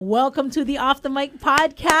Welcome to the Off the Mic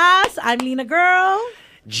podcast. I'm Lena Girl.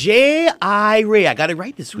 J.I. Ray. I got it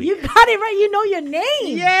right this week. You got it right. You know your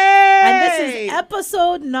name. Yay! And this is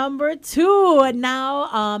episode number 2. And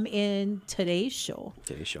now in today's show,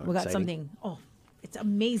 we got exciting. something. Oh, it's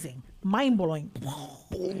amazing. Mind-blowing.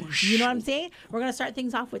 You know what I'm saying? We're going to start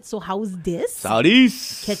things off with, so how's this?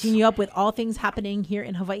 Southeast. Catching you up with all things happening here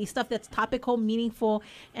in Hawaii. Stuff that's topical, meaningful,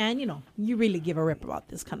 and, you know, you really give a rip about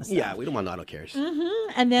this kind of stuff. Yeah, we don't want auto cares.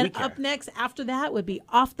 And then up next after that would be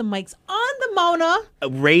Off the Mics on the Mauna.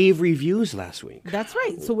 Rave reviews last week. That's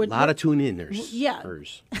right. So we're a lot of tune-inners. Yeah.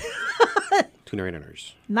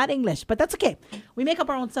 Tune-inners. Not English, but that's okay. We make up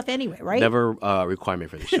our own stuff anyway, right? Never requirement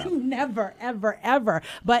for the show. Never, ever, ever.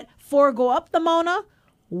 But 4 go up the Mauna,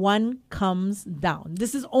 1 comes down.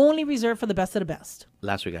 This is only reserved for the best of the best.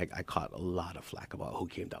 Last week, I caught a lot of flack about who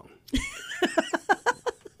came down.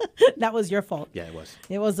 That was your fault. Yeah, it was.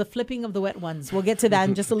 It was the flipping of the wet ones. We'll get to that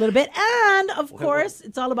in just a little bit. And, of course,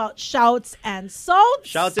 it's all about shouts and salts.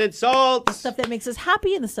 Shouts and salts. Stuff that makes us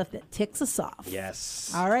happy and the stuff that ticks us off.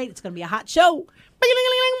 Yes. All right. It's going to be a hot show.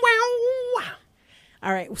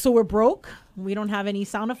 All right. So we're broke. We don't have any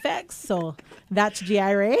sound effects. So that's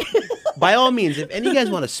G.I. Ray. By all means, if any of you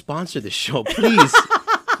guys want to sponsor the show,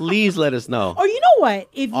 please let us know. Or you know what?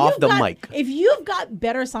 Mic. If you've got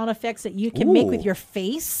better sound effects that you can make with your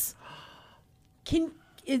face,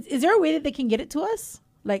 is there a way that they can get it to us?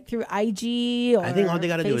 Like through IG or I think all they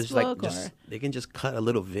got to do is Facebook they can just cut a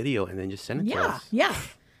little video and then just send it to us. Yeah.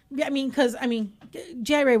 I mean,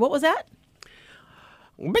 J. Ray, what was that?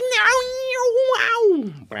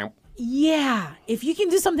 Yeah. If you can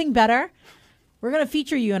do something better, we're going to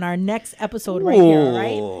feature you in our next episode right here, all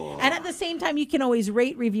right? And at the same time, you can always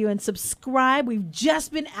rate, review, and subscribe. We've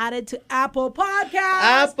just been added to Apple Podcasts.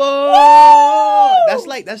 Apple!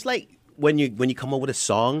 Woo! That's like when you come up with a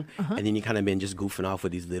song and then you kind of been just goofing off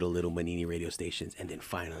with these little Manini radio stations, and then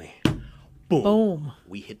finally, boom.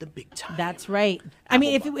 We hit the big time. That's right. I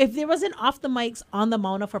mean, if there wasn't Off the Mics on the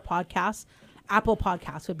Mauna for podcasts, Apple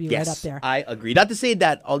Podcasts would be right up there. I agree. Not to say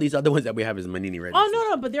that all these other ones that we have is Manini radio. Oh,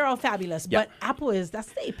 no, but they're all fabulous. Yep. But Apple that's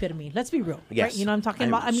the epitome. Let's be real. Yes. Right? You know what I'm talking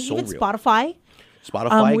about? I mean, so even real. Spotify,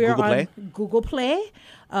 Google Play. Google Play.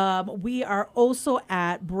 We are also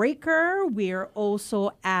at Breaker. We're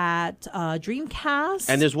also at Dreamcast.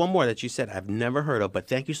 And there's one more that you said I've never heard of, but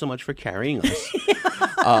thank you so much for carrying us.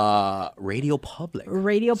 Radio Public.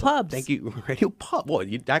 Radio Pubs. Thank you. Radio Pub. Boy,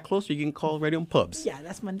 you that close you can call Radio Pubs. Yeah,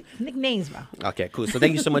 that's my nicknames, bro. Okay, cool. So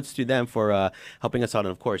thank you so much to them for helping us out.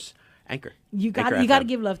 And of course, Anchor. You got to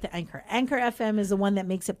give love to Anchor. Anchor FM is the one that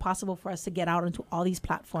makes it possible for us to get out into all these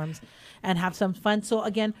platforms and have some fun. So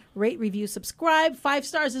again, rate, review, subscribe. 5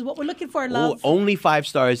 stars is what we're looking for, love. Only 5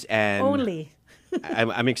 stars and only.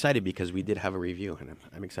 I'm excited because we did have a review and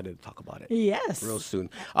I'm excited to talk about it. Yes. Real soon.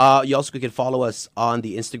 You also can follow us on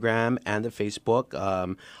the Instagram and the Facebook,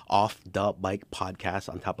 Off the Mic Podcast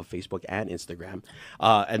on top of Facebook and Instagram.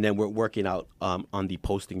 And then we're working out on the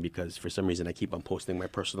posting because for some reason I keep on posting my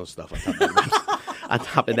personal stuff on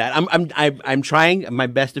top of that. I'm trying my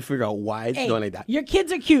best to figure out why it's going like that. Your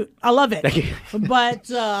kids are cute. I love it. Thank you. But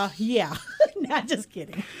yeah, not just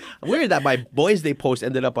kidding. Weird that my Boys Day post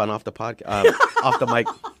ended up on Off the Mic.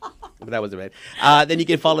 But that was it. Then you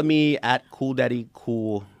can follow me at Cool Daddy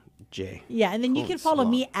Cool J. Yeah, and then you can follow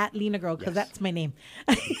me at Lena Girl because that's my name.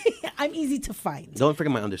 I'm easy to find. Don't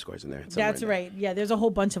forget my underscores in there. That's right. Yeah, there's a whole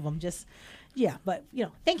bunch of them. But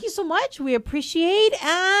thank you so much. We appreciate,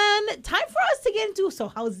 and time for us to get into. So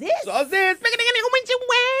how's this? All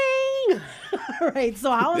right. So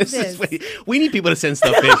how is this? We need people to send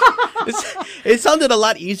stuff in. It sounded a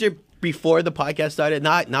lot easier before the podcast started.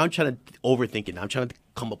 Now I'm trying to overthink it. Now I'm trying to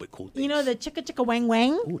come up with cool things. You know the chicka chicka wang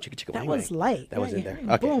wang. Ooh, chicka chicka wang wang. That was light. That was in there.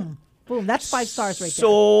 Okay. Boom. That's 5 stars right there.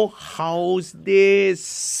 So how's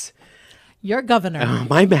this? Your governor.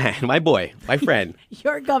 My man, my boy, my friend.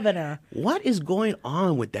 Your governor. What is going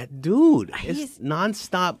on with that dude? It's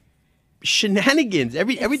nonstop shenanigans.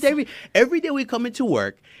 Every day we come into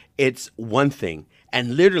work, it's one thing.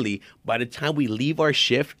 And literally, by the time we leave our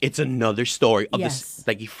shift, it's another story of this.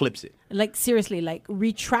 Like he flips it. Like seriously, like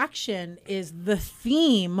retraction is the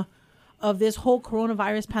theme of this whole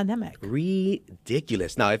coronavirus pandemic.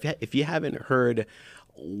 Ridiculous. Now, if you haven't heard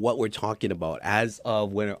what we're talking about as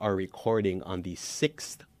of when our recording on the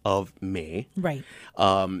 6th of May. Right.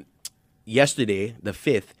 Yesterday, the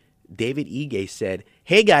 5th, David Ige said,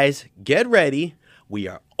 "Hey guys, get ready. We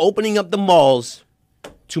are opening up the malls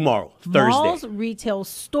tomorrow, Thursday." Malls, retail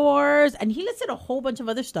stores, and he listed a whole bunch of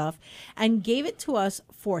other stuff and gave it to us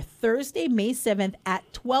for Thursday, May 7th at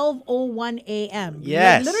 12:01 a.m.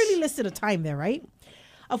 Yes. He literally listed a time there, right?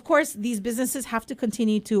 of course, these businesses have to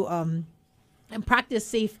continue to and practice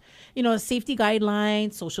safety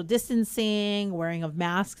guidelines, social distancing, wearing of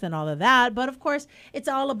masks, and all of that. But of course, it's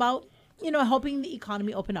all about helping the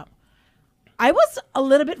economy open up. I was a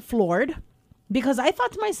little bit floored because I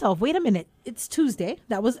thought to myself, wait a minute, it's Tuesday.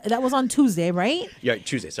 That was on Tuesday, right? Yeah,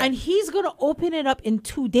 Tuesday, sorry. And he's going to open it up in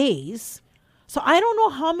 2 days. So I don't know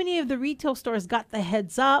how many of the retail stores got the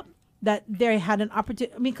heads up that they had an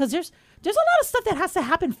opportunity. I mean, because there's a lot of stuff that has to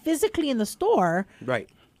happen physically in the store, right,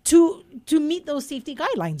 to meet those safety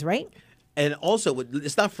guidelines, right? And also,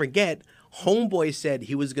 let's not forget, Homeboy said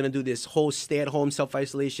he was going to do this whole stay-at-home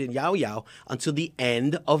self-isolation yow until the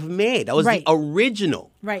end of May. That was Right. the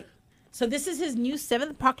original. Right. So this is his new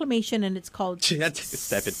 7th proclamation, and it's called That's his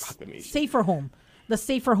 7th proclamation. Safer Home. The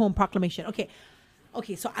Safer Home Proclamation. Okay.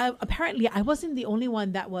 So apparently I wasn't the only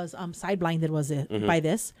one that was side-blinded by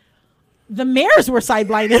this. The mayors were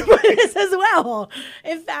side-blinded by this as well.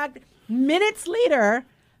 In fact, minutes later,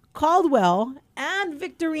 Caldwell and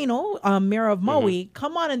Victorino, mayor of Maui,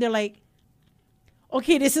 come on and they're like,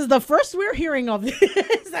 okay, this is the first we're hearing of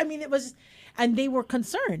this. I mean, it was, and they were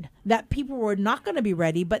concerned that people were not going to be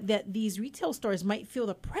ready, but that these retail stores might feel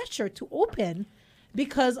the pressure to open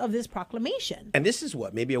because of this proclamation. And this is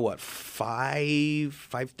maybe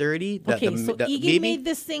 5:30? Okay, so Iggy made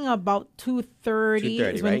this thing about 2:30.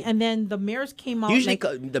 2:30, right? And then the mayors came out. Usually,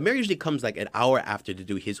 the mayor usually comes like an hour after to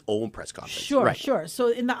do his own press conference. Sure, right. sure. So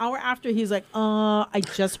in the hour after, he's like, I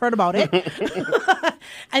just heard about it.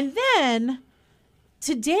 And then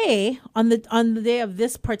today, on the day of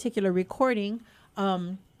this particular recording,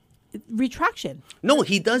 retraction. No,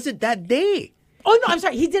 he does it that day. Oh, no, I'm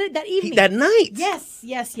sorry. He did it that evening. That night. Yes.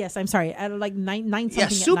 I'm sorry. At like 9 something Yeah,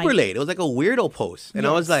 at super night. late. It was like a weirdo post. And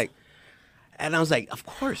I was Yes. like, of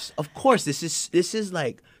course. This is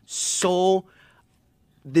like so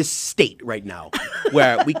this state right now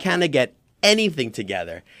where we kind of get anything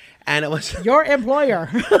together. And it was Your employer.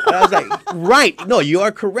 and I was like, right. No, you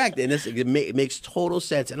are correct. And it makes total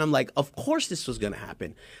sense. And I'm like, of course this was going to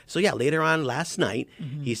happen. So yeah, later on last night,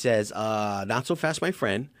 he says, not so fast, my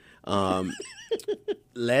friend.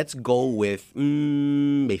 Let's go with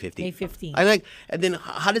May 15th. May 15th. And then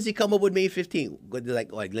how does he come up with May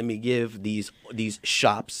 15th? Like let me give these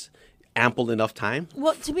shops ample enough time.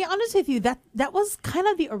 Well, to be honest with you, that was kind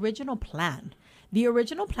of the original plan. The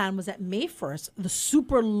original plan was that May 1st, the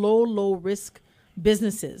super low risk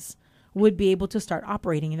businesses would be able to start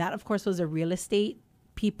operating. And that, of course, was a real estate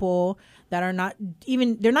people that are not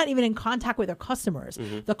even in contact with their customers.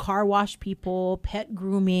 The car wash people, pet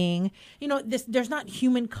grooming, there's not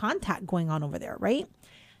human contact going on over there, right?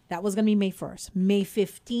 That was going to be May 1st. May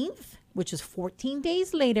 15th, which is 14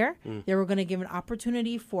 days later, they were going to give an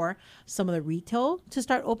opportunity for some of the retail to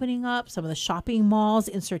start opening up, some of the shopping malls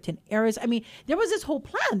in certain areas. I mean, there was this whole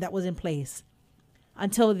plan that was in place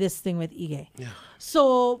until this thing with Ige. Yeah.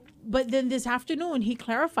 So, but then this afternoon, he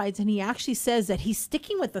clarifies and he actually says that he's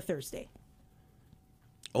sticking with the Thursday.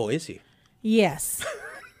 Oh, is he? Yes.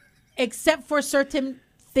 Except for certain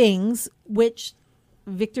things which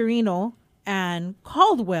Victorino and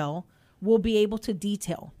Caldwell will be able to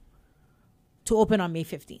detail to open on May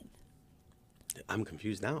 15th. I'm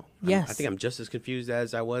confused now. Yes. I think I'm just as confused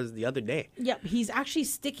as I was the other day. Yep. He's actually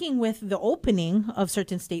sticking with the opening of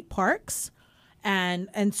certain state parks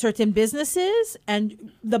and certain businesses,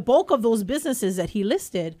 and the bulk of those businesses that he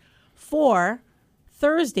listed for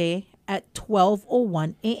Thursday at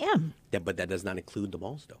 12:01 a.m. But that does not include the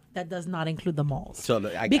malls, though. That does not include the malls. So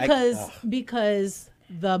because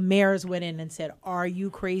the mayors went in and said, "Are you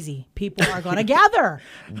crazy? People are going to gather."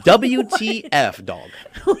 WTF, dog.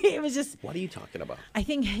 It was just. What are you talking about? I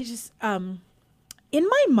think it's just in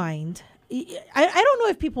my mind. I don't know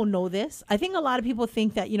if people know this. I think a lot of people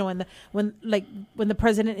think that when the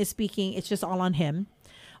president is speaking, it's just all on him,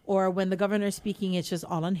 or when the governor is speaking, it's just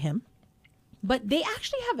all on him. But they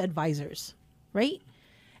actually have advisors, right?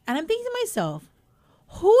 And I'm thinking to myself,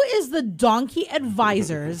 who is the donkey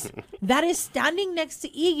advisors that is standing next to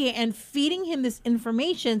Ige and feeding him this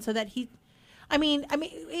information so that he, I mean,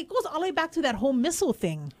 it goes all the way back to that whole missile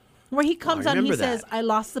thing where he comes out and he says, "I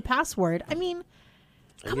lost the password." I mean,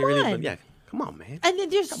 come on. Yeah, come on, man. And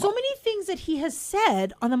then there's so many things that he has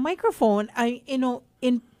said on the microphone,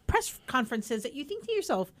 in press conferences that you think to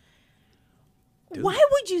yourself, Dude. Why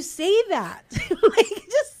would you say that?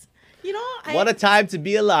 What a time to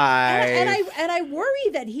be alive. And I worry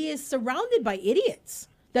that he is surrounded by idiots.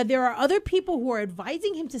 That there are other people who are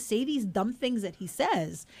advising him to say these dumb things that he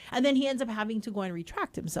says, and then he ends up having to go and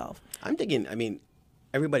retract himself. I'm thinking,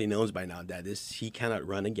 everybody knows by now that he cannot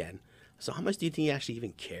run again. So how much do you think he actually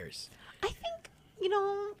even cares? I think,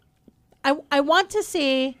 I want to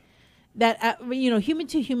say that human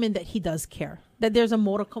to human, that he does care. That there's a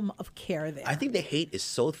modicum of care there. I think the hate is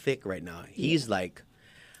so thick right now. He's like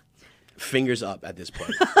fingers up at this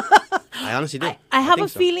point. I honestly do. I have think a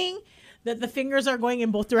so. feeling that the fingers are going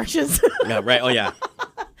in both directions. Yeah, right. Oh yeah.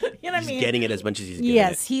 You know what I He's mean? getting it as much as he's getting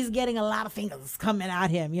Yes, it. he's getting a lot of fingers coming at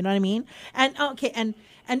him. You know what I mean? And okay, and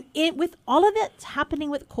it with all of that's happening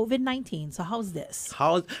with COVID-19. So how's this?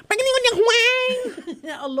 How's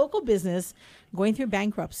A local business going through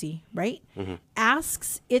bankruptcy, right? Mm-hmm.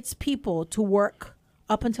 Asks its people to work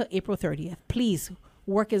up until April 30th. Please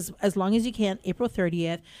work as long as you can. April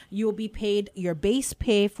 30th, you will be paid your base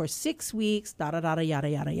pay for 6 weeks. Da da da da yada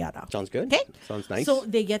yada yada. Sounds good. Okay, Sounds nice. So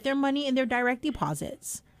they get their money in their direct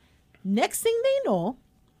deposits. Next thing they know,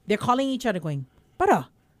 they're calling each other, going, "Butter,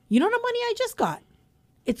 you know the money I just got?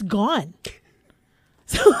 It's gone."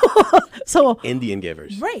 So Indian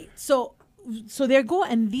givers. right. So there go,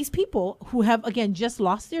 and these people who have again just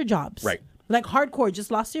lost their jobs, Right. like hardcore, just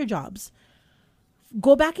lost their jobs,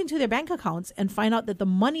 go back into their bank accounts and find out that the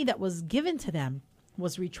money that was given to them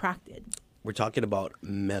was retracted. We're talking about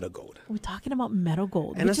Meta Gold. We're talking about Metal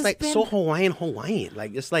Gold, And which it's has like been- so Hawaiian.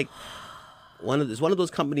 Like it's like it's one of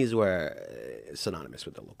those companies where it's synonymous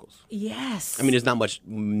with the locals. yes. I mean, there's not much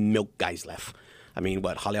milk guys left. I mean,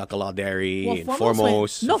 what Haleakala Dairy and Foremost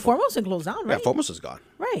Foremost. went, Foremost and closed down, Yeah, right? Foremost is gone.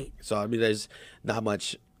 Right. So I mean, there's not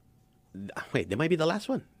much. Wait, they might be the last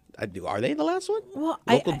one. Are they the last one? Well,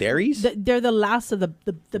 Local dairies. They're the last of the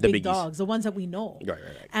big biggies. dogs, the ones that we know. Right.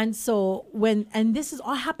 And so and this is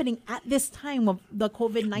all happening at this time of the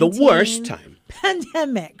COVID-19, The worst time.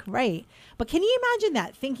 pandemic, right? But can you imagine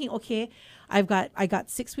that? Thinking, okay, I got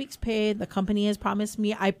 6 weeks paid. The company has promised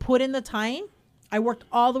me. I put in the time. I worked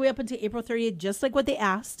all the way up until April 30th, just like what they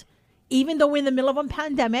asked. Even though we're in the middle of a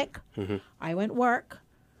pandemic, I went work.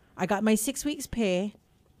 I got my 6 weeks pay.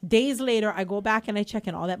 Days later, I go back and I check,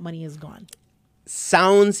 and all that money is gone.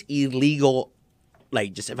 Sounds illegal.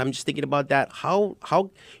 Like, just if I'm just thinking about that, how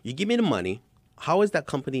you give me the money, how is that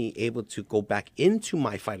company able to go back into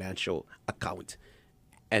my financial account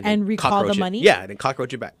And then recall the cockroach it? money? Yeah, and then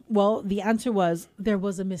cockroach it back. Well, the answer was there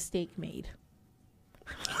was a mistake made.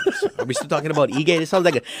 Are we still talking about Ige? It sounds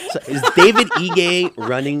like is David Ige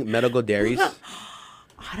running Medical Dairies?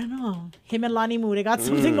 I don't know. Him and Lonnie Moo, they got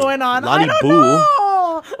something going on. Lonnie I don't Boo.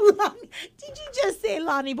 know. Did you just say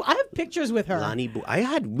Lonnie Boo? I have pictures with her. Lonnie Boo.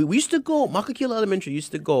 We used to go, Makakila Elementary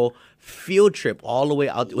used to go field trip all the way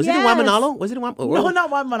out. Was it in Yes. Waimanalo? Was it in Waimanalo? No,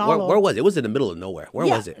 not Waimanalo. Where was it? It was in the middle of nowhere. Where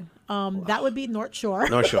Yeah. was it? That would be North Shore.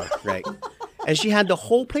 North Shore, right. And she had the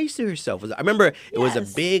whole place to herself. I remember it was a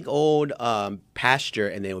Yes. big old pasture,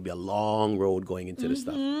 and there would be a long road going into the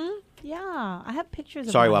stuff. Yeah, I have pictures.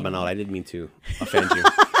 Sorry, of Lonnie Waimanalo. Moo. I didn't mean to offend you.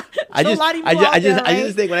 So Lonnie Moo out there, I right?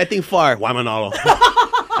 just think when I think far, Waimanalo.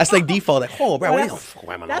 That's like default. Like, oh, bro, Well, what that's, is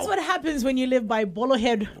Waimanalo? that's what happens when you live by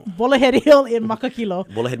Bolohead Hill in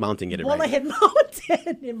Makakilo. Bullhead Mountain, get it right. Bolohead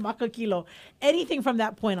Mountain in Makakilo. Anything from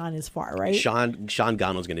that point on is far, right? Sean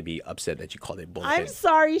Gano's going to be upset that you called it Bullhead. I'm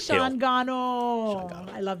sorry, Sean Hill. Gano.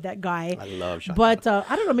 Gano. I love that guy. I love Sean But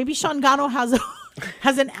I don't know. Maybe Sean Gano has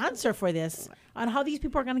has an answer for this on how these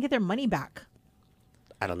people are going to get their money back.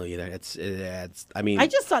 I don't know either. It's I mean, I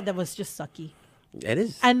just thought that was just sucky, it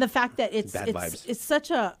is. and the fact that Bad vibes. it's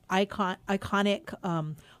such a iconic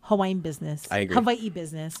Hawaiian business, I agree. Hawaii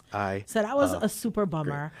business. So that was a super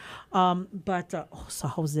bummer. So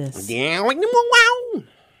how's this? Yeah, like, wow.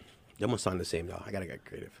 They almost sound the same though. I gotta get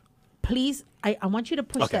creative. Please, I want you to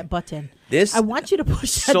push Okay. that button. This I want you to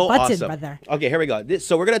push that So button, awesome. brother. Okay, here we go.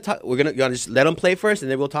 So we're gonna talk. You wanna just let them play first,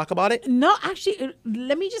 and then we'll talk about it. No, actually,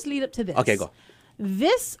 let me just lead up to this. Okay, go.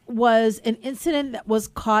 This was an incident that was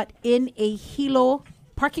caught in a Hilo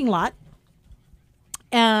parking lot,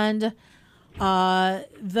 and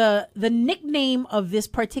the nickname of this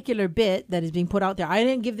particular bit that is being put out there, I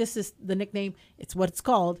didn't give this the nickname. It's what it's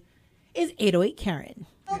called. Is 808 Karen.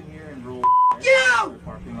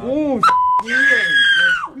 Oh,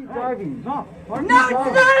 keep driving. No, park No, your it's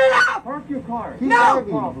car. not enough! Park your car. Keep No!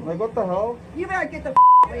 driving. Like, what the hell? You better get the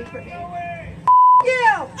away from me.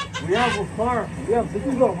 You! We have a car. This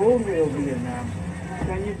is a roadway over here, ma'am.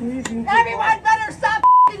 Can you please move your Everyone car? better stop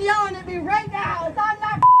yelling at me right now as I'm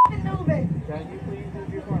not moving. Can you please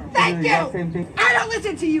move your car? Thank This is the exact same you! thing. I don't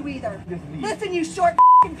listen to you either. Just leave. Listen, you short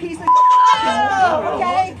piece of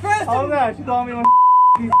okay? Grow Oh, some God, she called me on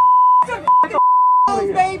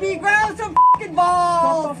balls, baby! Grow some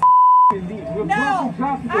balls! No!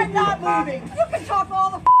 I'm not moving! You can talk all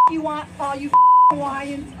the you want, all you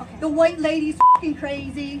Hawaiians. The white lady's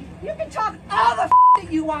crazy. You can talk all the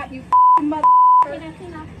that you want, you mother. No, it's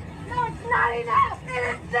not enough! It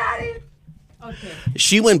is not enough! Okay.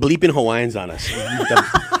 She went bleeping Hawaiians on us.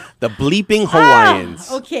 The bleeping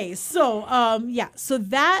Hawaiians. Okay, so so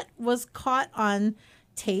that was caught on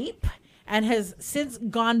tape and has since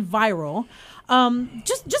gone viral.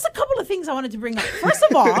 Just a couple of things I wanted to bring up. First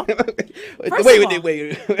of all,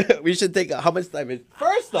 wait. We should take how much time is.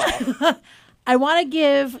 First off, I want to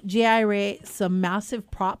give J.I. Ray some massive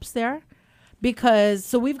props there. Because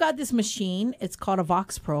so we've got this machine. It's called a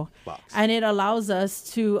Vox Pro, and it allows us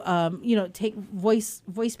to take voice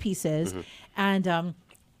pieces, and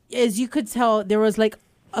as you could tell, there was like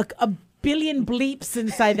a billion bleeps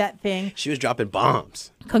inside that thing. She was dropping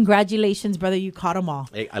bombs. Congratulations, brother! You caught them all.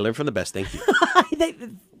 Hey, I learned from the best. Thank you.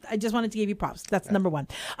 I just wanted to give you props. That's number one.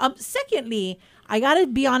 Secondly, I gotta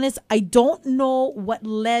be honest. I don't know what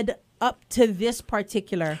led up to this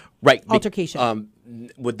particular altercation.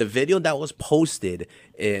 With the video that was posted,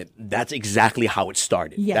 that's exactly how it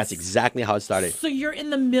started. Yes. That's exactly how it started. So you're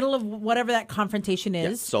in the middle of whatever that confrontation is.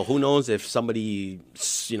 Yeah. So who knows if somebody,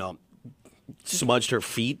 smudged her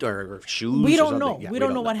feet or her shoes? We or don't something. know. Yeah, we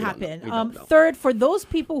don't know what happened. We don't know. Third, for those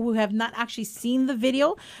people who have not actually seen the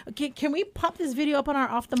video, can we pop this video up on our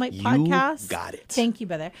Off the Mic podcast? Got it. Thank you,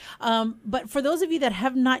 brother. But for those of you that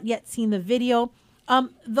have not yet seen the video,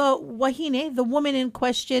 the wahine, the woman in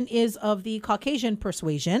question, is of the Caucasian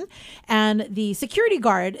persuasion, and the security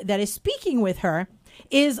guard that is speaking with her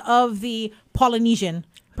is of the Polynesian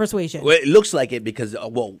persuasion. Well, it looks like it because,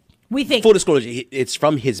 we think, full disclosure, it's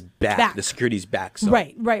from his back. The security's back. So.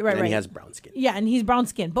 Right. And he has brown skin. Yeah, and he's brown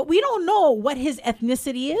skin. But we don't know what his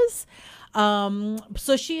ethnicity is.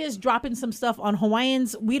 So she is dropping some stuff on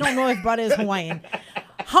Hawaiians. We don't know if brother is Hawaiian.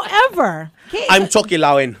 However, I'm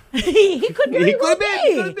Tokelauan. he could very well be.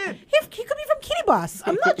 He could have been. He could be from Kiribati.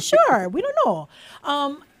 I'm not sure. We don't know.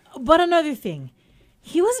 But another thing,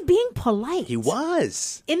 he was being polite. He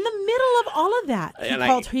was. In the middle of all of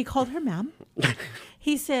that, he called her ma'am.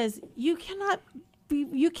 He says, "You cannot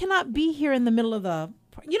be here in the middle of the."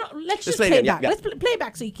 Let's just play it back. Let's play it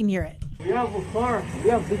back so you can hear it. We have a car.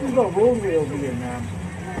 This is a roadway over here, ma'am.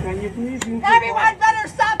 Can you please move? Everyone better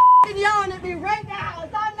stop yelling at me right now.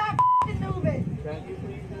 I'm not moving. Can you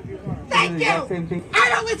please move your car? Thank you. Same thing. I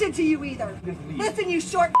don't listen to you either. Listen, you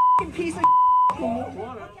short piece of.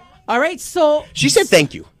 All right, so she said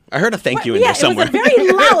thank you. I heard a thank you in there somewhere. It was a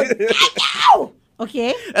very loud thank you.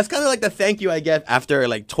 Okay. That's kind of like the thank you I get after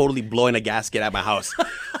totally blowing a gasket at my house.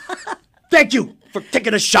 Thank you for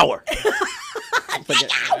taking a shower.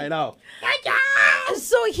 I know.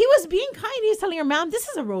 So he was being kind. He was telling her, "Ma'am, this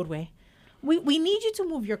is a roadway. We need you to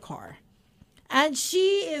move your car." And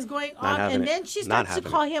she is going on, and then she starts to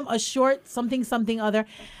call him a short something other.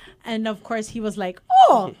 And of course, he was like,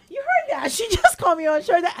 "Oh, you heard that? She just called me a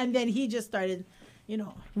short." And then he just started,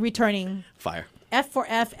 returning fire. F for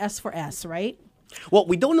F, S for S, right? Well,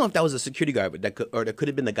 we don't know if that was a security guard, but that could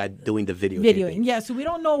have been the guy doing the videoing. Yeah, so we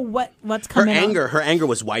don't know what's coming. Her anger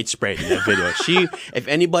was widespread in that video. If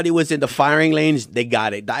anybody was in the firing lanes, they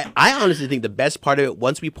got it. I honestly think the best part of it,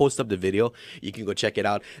 once we post up the video, you can go check it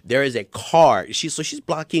out. There is a car. She's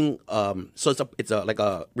blocking. So it's like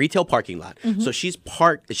a retail parking lot. Mm-hmm. So she is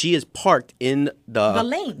parked in the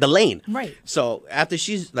lane. The lane. Right. So after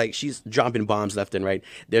she's dropping bombs left and right,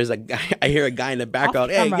 there's a guy. I hear a guy in the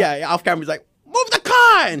background. Off camera. He's like, "Move the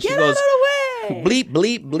car!" And she goes, "Get out of the way!" Bleep,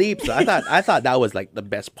 bleep, bleep. So I thought that was like the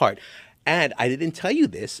best part. And I didn't tell you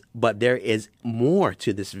this, but there is more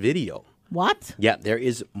to this video. What? Yeah, there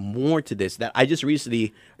is more to this that I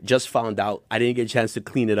recently found out. I didn't get a chance to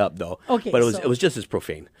clean it up though. Okay, but it was just as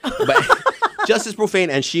profane. But just as profane,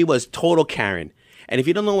 and she was total Karen. And if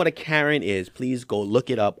you don't know what a Karen is, please go look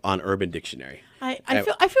it up on Urban Dictionary. I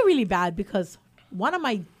feel really bad because one of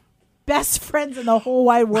my best friends in the whole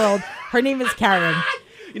wide world, her name is Karen.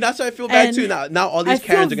 So I feel bad too. Now all these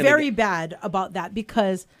Karens are going to very bad about that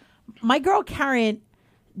because my girl Karen,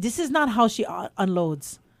 this is not how she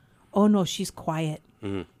unloads. Oh no, she's quiet.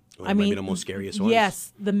 Mm-hmm. Well, I mean, might be the most scariest ones.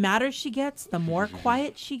 Yes, the madder she gets, the more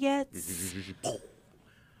quiet she gets.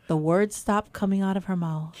 The words stop coming out of her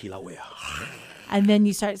mouth. And then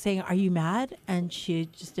you start saying, "Are you mad?" And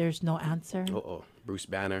there's no answer. Bruce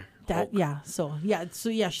Banner.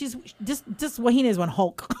 She's this wahine is one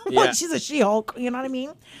Hulk. Yeah. She's a She-Hulk. You know what I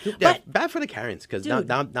mean? Yeah, but bad for the Karens because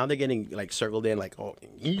now they're getting circled in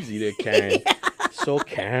easy there, Karen. So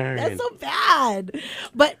Karen. That's so bad.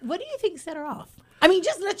 But what do you think set her off? I mean,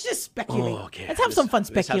 let's just speculate. Oh, okay. Let's have some fun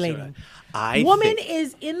speculating. Woman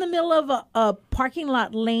is in the middle of a parking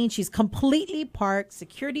lot lane. She's completely parked.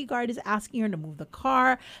 Security guard is asking her to move the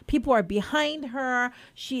car. People are behind her.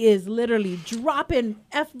 She is literally dropping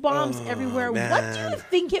F-bombs everywhere. Man. What do you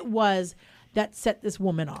think it was that set this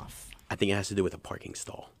woman off? I think it has to do with a parking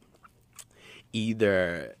stall.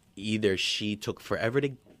 either she took forever to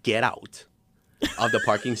get out of the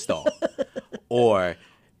parking stall, or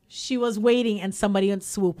She was waiting and somebody would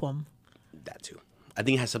swoop him. that too. I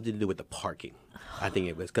think it has something to do with the parking. I think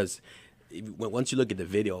it was because once you look at the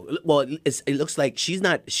video, well, it looks like she's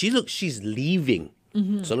leaving. So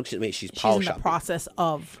it looks like she's She's power in the shopping. process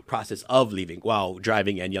of Leaving while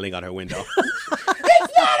driving and yelling out her window.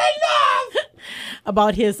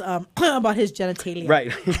 about his genitalia.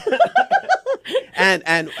 Right.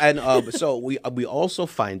 and so we also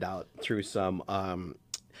find out through some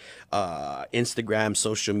Instagram,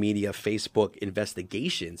 social media, Facebook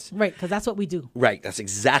investigations. Right, because that's what we do. Right, that's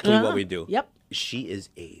exactly what we do. Yep. She is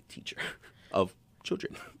a teacher of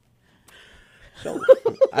children. So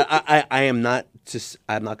I'm not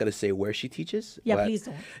going to say where she teaches. Yeah, but, please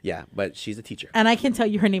don't. Yeah, but she's a teacher. And I can tell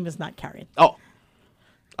you her name is not Karen. Oh,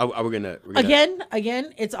 are we gonna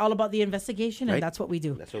Again, it's all about the investigation, and Right. that's what we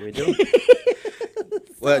do. That's what we do.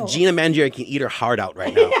 Well, Gina Mangieri can eat her heart out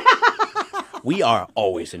right now. We are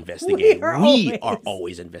always investigating. We are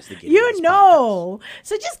always investigating. You this know.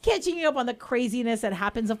 So just catching you up on the craziness that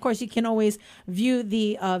happens. Of course, you can always view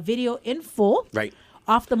the video in full. podcast. Right.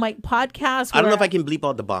 Off the Mic podcast. I don't know if where- I can bleep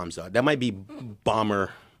out the bombs though. That might be bomber.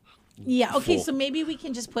 Yeah. Okay. full. So maybe we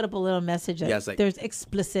can just put up a little message that Yeah, it's like- there's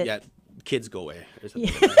explicit. Yeah, kids go away. Or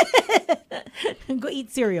something like that. Go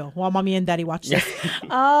eat cereal while mommy and daddy watch this.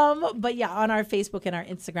 But yeah, on our Facebook and our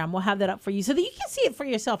Instagram, we'll have that up for you so that you can see it for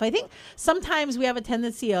yourself. I think sometimes we have a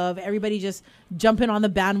tendency of everybody just jumping on the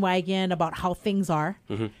bandwagon about how things are.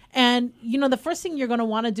 Mm-hmm. And, the first thing you're going to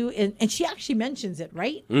want to do, and she actually mentions it,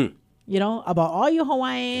 right? Mm. About all you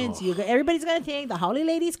Hawaiians, Oh. everybody's going to think the Haole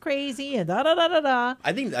lady's crazy and da-da-da-da-da.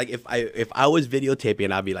 I think like if I was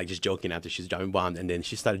videotaping, I'd be like just joking after she's dropping bombs, and then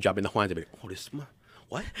she started dropping the Hawaiians. I'd be like, oh, this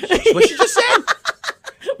what? What she just said?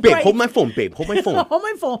 Babe, Right. hold my phone. Babe, hold my phone. Hold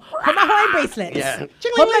my phone. Hold my Hawaiian bracelets. Yeah.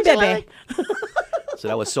 Hold my baby. So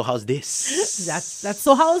that was So How's This? That's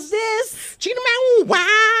so how's this?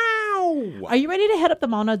 Wow. Are you ready to head up the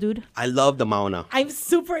Mauna, dude? I love the Mauna. I'm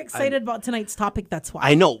super excited about tonight's topic. That's why.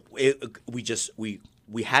 I know.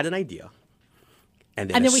 We had an idea, and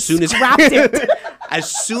then And then we as soon as scrapped it. as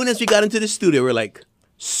soon as we got into the studio, we're like,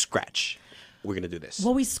 scratch. We're gonna do this.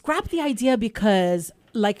 Well, we scrapped the idea because,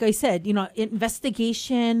 like I said,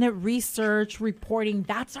 investigation, research, reporting,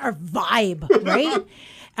 that's our vibe, right?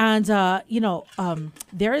 And,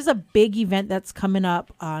 there is a big event that's coming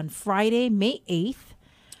up on Friday, May 8th.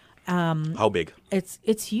 How big?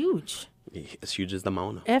 It's huge. As huge as the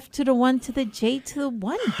Mauna. F to the 1 to the J to the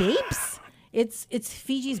 1, babes. It's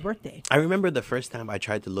Fiji's birthday. I remember the first time I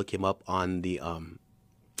tried to look him up on the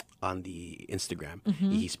Instagram.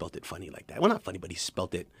 Mm-hmm. He spelled it funny like that. Well, not funny, but he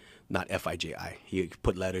spelled it not F-I-J-I. He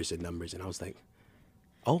put letters and numbers, and I was like,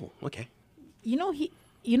 oh, okay.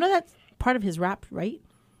 That's part of his rap, right?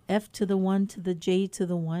 F to the 1 to the J to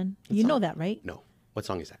the 1. You know that, right? No. What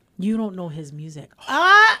song is that? You don't know his music.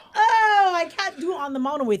 I can't do On the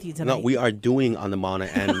Mauna with you tonight. No, we are doing On the Mauna,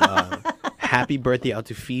 and happy birthday out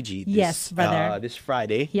to Fiji. Yes, brother. This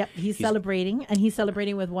Friday. Yep, he's celebrating, and he's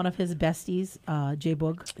celebrating with one of his besties, J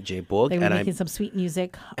Boog. J Boog. They were And making some sweet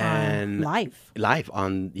music and live. Live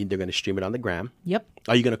on, they're going to stream it on the gram. Yep,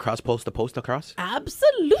 Are you going to cross-post the post across?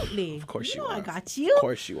 absolutely. Of course you know are. I got you. Of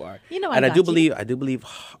course you are. I do got you. I do believe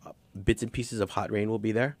bits and pieces of Hot Rain will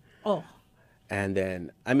be there. Oh, And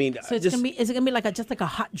then, I mean, so it's just gonna be? Is it gonna be just like a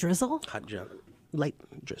hot drizzle? light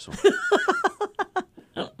drizzle.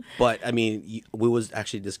 But I mean, we was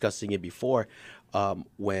actually discussing it before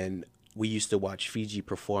when we used to watch Fiji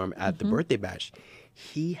perform at the birthday bash.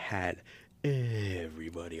 He had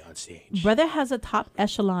everybody on stage. Brother has a top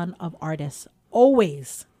echelon of artists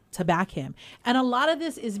always to back him, and a lot of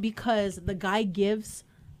this is because the guy gives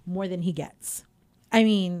more than he gets. I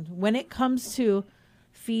mean, when it comes to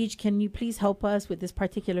Fiji, can you please help us with this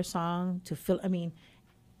particular song to fill? I mean,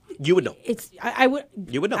 You would know. I would.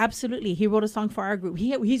 You would know. Absolutely. He wrote a song for our group.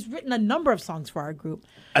 He's written a number of songs for our group.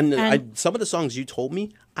 And some of the songs you told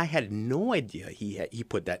me, I had no idea he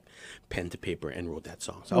put that pen to paper and wrote that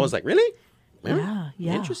song. So I was like, really? Yeah.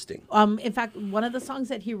 Interesting. In fact, one of the songs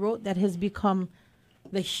that he wrote that has become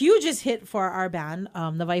the hugest hit for our band,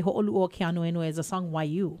 Navai Ho'olu'o Keanuenue, is a song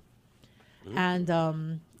Waiu.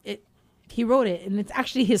 And he wrote it, and it's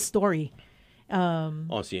actually his story.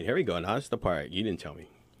 Oh, see, and here we go. Now that's the part you didn't tell me.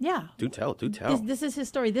 Yeah. Do tell. This is his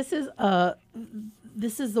story. This is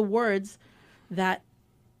the words that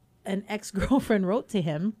an ex-girlfriend wrote to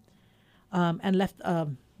him and left a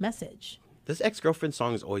message. This ex-girlfriend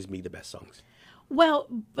songs always be the best songs. Well,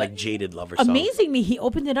 but Like jaded lover songs. amazingly, he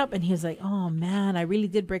opened it up and he was like, "Oh man, I really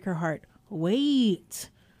did break her heart. Wait,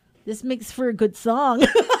 this makes for a good song."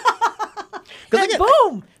 And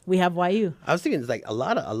boom, we have YU. I was thinking it's like a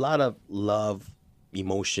lot of love,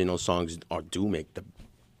 emotional songs do make the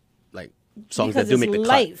like songs Because that do it's make the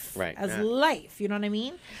life, cut. Right. as yeah. life. You know what I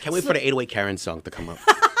mean? Can't wait for the 808 Karen song to come up.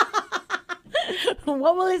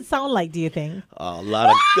 What will it sound like? Do you think? A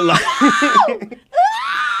lot.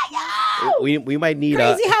 We might need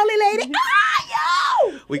Crazy Howley lady.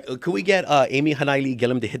 could we get Amy Hanili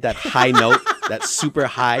Gillum to hit that high note, that super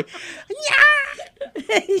high?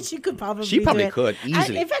 She could probably. She probably do it. could, And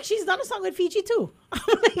easily. in fact, she's done a song with Fiji too.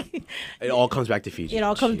 It all comes back to Fiji. It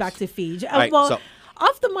all comes Jeez. back to Fiji. All right, Well, so-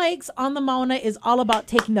 Off the Mics on the Mauna is all about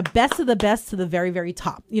taking the best of the best to the very, very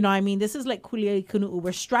top. You know what I mean? This is like Kulia Kunu'u.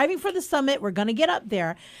 We're striving for the summit. We're going to get up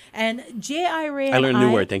there. And J.I. Ray I learned a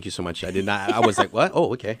new word. Thank you so much. I did not. I was like, what?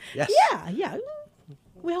 Oh, okay. Yes. Yeah.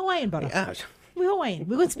 We're Hawaiian, brother. Yeah. We're Hawaiian.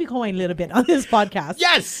 We're going to speak Hawaiian a little bit on this podcast.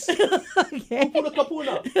 Yes. Okay.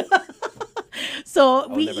 So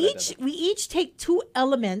we never let that each take two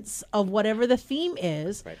elements of whatever the theme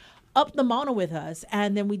is Right. up the Mauna with us,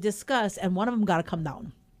 and then we discuss, and one of them got to come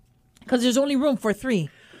down because there's only room for 3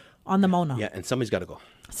 on the Mauna. Yeah, and somebody's got to go.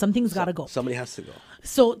 Something's got to go. Somebody has to go.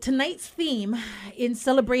 So tonight's theme, in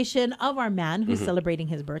celebration of our man who's celebrating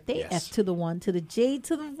his birthday, Mm-hmm. Yes. F to the 1 to the J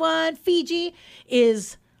to the 1, Fiji,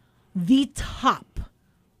 is the top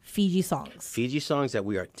Fiji songs. Fiji songs that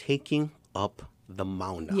we are taking up the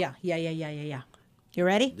Mauna. Yeah. You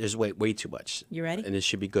ready? There's way too much. You ready? And it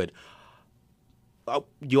should be good.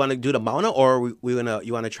 You want to do the Mauna, or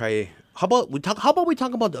you want to try? How about we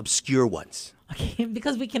talk about the obscure ones? Okay,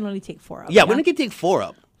 because we can only take 4 up. Yeah, we're gonna take 4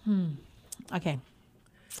 up. Okay.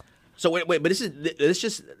 So wait, but this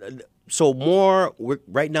just so more.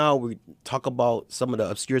 Right now we talk about some of the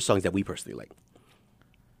obscure songs that we personally like.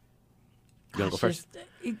 You wanna go first?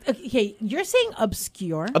 Okay, you're saying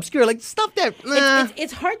obscure. Obscure, like stuff that.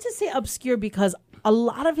 It's hard to say obscure because a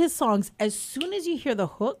lot of his songs, as soon as you hear the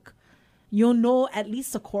hook, you'll know at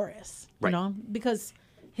least the chorus. Right. You know, because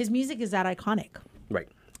his music is that iconic. Right.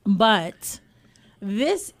 But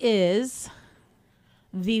this is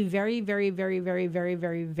the very, very, very, very, very,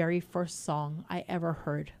 very, very first song I ever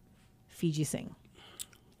heard Fiji sing.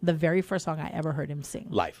 The very first song I ever heard him sing.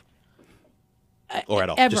 Live. Or at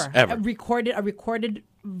all. Ever. Just ever. A recorded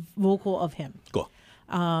vocal of him. Go.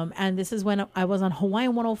 And this is when I was on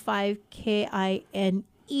Hawaiian 105 KINE,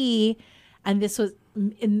 and this was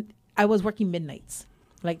I was working midnights,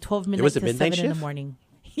 like 12 midnight was to a midnight 7 in the shift? morning.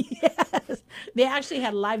 Yes, they actually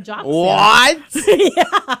had live jocks. What?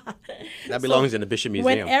 That belongs in the Bishop When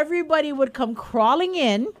Museum. everybody would come crawling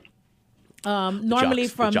in, normally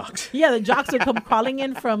jocks, the from jocks. the jocks would come crawling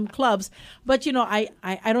in from clubs, but you know I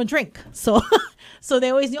don't drink, so so they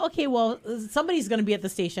always knew, okay, well, somebody's going to be at the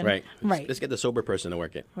station, Right. right, Let's get the sober person to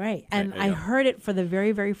work it. right. And there you I go. heard it for the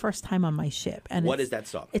very, very first time on my ship. And What it's- is that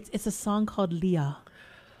song? It's a song called Leah.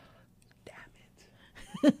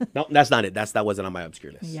 No, that's not it. That wasn't on my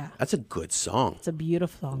obscure list. Yeah. That's a good song. It's a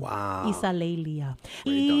beautiful song. Wow. Isa Lelia.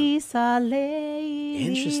 Very done. Isa Lelia.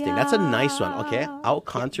 Interesting. That's a nice one. Okay. I'll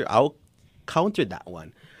counter that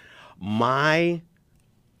one. My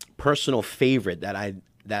personal favorite that I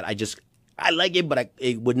like it, but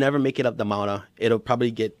it would never make it up the Mauna. It'll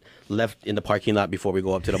probably get left in the parking lot before we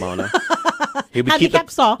go up to the Mauna. He'll be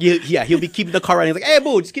Handicap saw. He'll be keeping the car running. He's like, hey,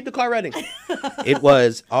 boo, just keep the car running. It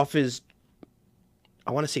was off his,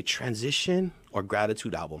 I want to say Transition or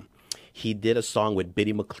Gratitude album. He did a song with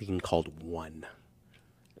Biddy McLean called One.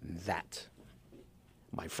 That,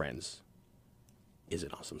 my friends, is an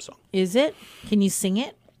awesome song. Is it? Can you sing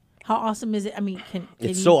it? How awesome is it? I mean, can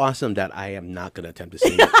It's you- so awesome that I am not going to attempt to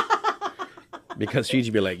sing it. Because Fiji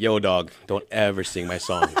be like, yo, dog, don't ever sing my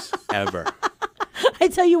songs. Ever. I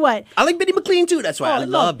tell you what. I like Biddy McLean too. That's why I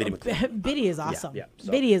no, love Biddy McLean. Biddy is awesome. yeah,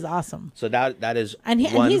 so- Biddy is awesome. So that is And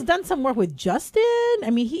one. he's done some work with Justin. I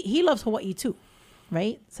mean, he loves Hawaii too,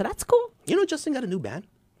 right? So that's cool. You know, Justin got a new band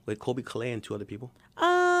with Kobe Calais and 2 other people.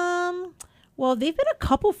 Well, they've been a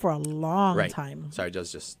couple for a long Right. time. Sorry,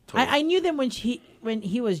 just totally. I knew them when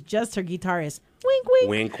he was just her guitarist. Wink, wink.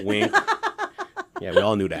 Wink, wink. Yeah, we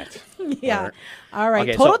all knew that. Yeah. All right.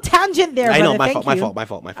 Okay, Total so- tangent there. I know, brother. my Thank fault, my you. fault, my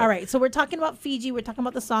fault, my fault. All right. So we're talking about Fiji. We're talking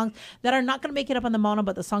about the songs that are not going to make it up on the Mauna,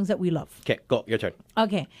 but the songs that we love. Okay, go. Your turn.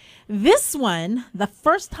 Okay. This one, the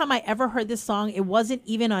first time I ever heard this song, it wasn't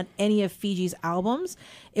even on any of Fiji's albums.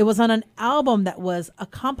 It was on an album that was a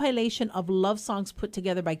compilation of love songs put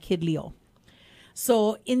together by Kid Leo.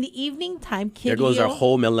 So in the evening time, Kid There goes Leo, our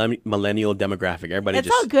whole millennial demographic. Everybody it's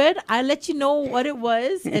just all good. I let you know what it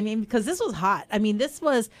was. I mean, because this was hot. I mean, this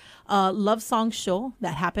was a love song show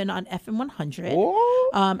that happened on FM 100.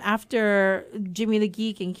 After Jimmy the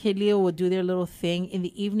Geek and Kid Leo would do their little thing, in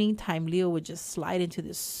the evening time, Leo would just slide into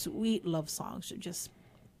this sweet love songs, so just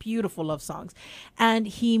beautiful love songs. And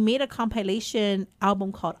he made a compilation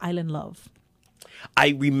album called Island Love. I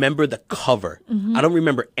remember the cover. I don't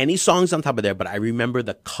remember any songs on top of there, but I remember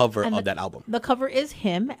the cover of that album. The cover is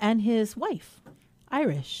him and his wife,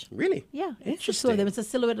 Irish. Really? Yeah, it's the two Interesting. of them. It's a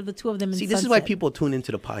silhouette of the two of them. In See, this is why sunset. people tune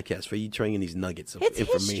into the podcast, for you trying in these nuggets of It's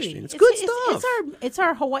information. history. It's good stuff. It's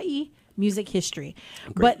our Hawaii music history.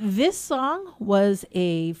 But this song was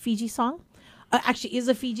a Fiji song. Actually, is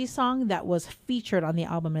a Fiji song that was featured on the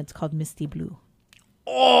album, and it's called Misty Blue.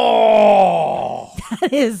 Oh,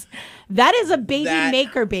 That is a baby That-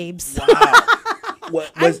 maker, babes. wow.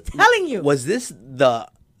 What, I'm telling you. Was this the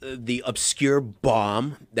obscure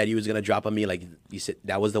bomb that he was gonna drop on me? Like you said,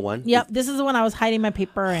 that was the one. Yep, this is the one I was hiding my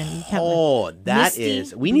paper and you can't. Oh, that Misty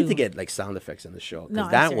is. We need to Blue. get like sound effects in the show No, because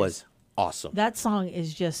I'm that serious. was awesome. That song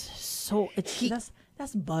is just so.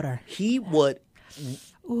 That's butter. He would.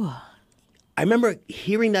 I remember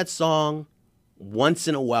hearing that song once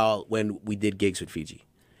in a while when we did gigs with Fiji.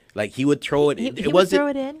 Like he would throw it. He it would wasn't. throw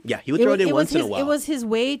it in. Yeah, he would throw it in was once in a his- while. It was his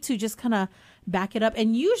way to just kind of back it up.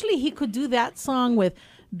 And usually he could do that song with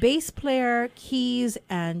bass player, keys,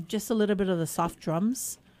 and just a little bit of the soft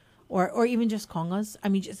drums, or even just congas. I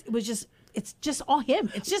mean, it's just all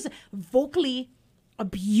him. It's just vocally a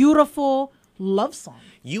beautiful love song.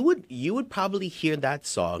 You would probably hear that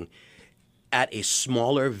song at a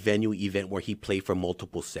smaller venue event where he played for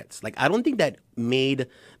multiple sets. Like I don't think that made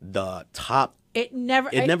the top. It never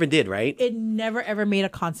did, right? It never ever made a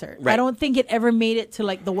concert. I Right. don't think it ever made it to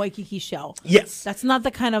like the Waikiki Shell. Yes. That's not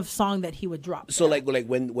the kind of song that he would drop. So like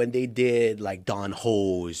when they did like Don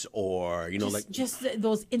Hose or just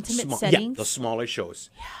those intimate yeah, settings. the smaller shows.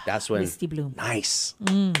 That's when Misty Blue. Nice.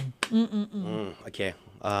 Okay.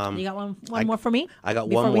 You got one more for me? I got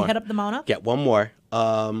before one more. we head up the mountain. Get one more.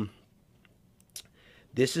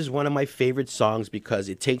 This is one of my favorite songs because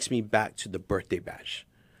it takes me back to the birthday bash.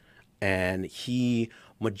 And he,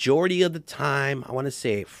 majority of the time, I want to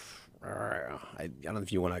say, I don't know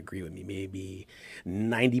if you want to agree with me, maybe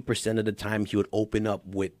 90% of the time he would open up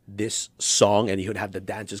with this song and he would have the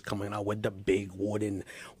dancers coming out with the big wooden,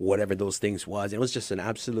 whatever those things was. It was just an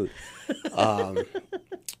absolute,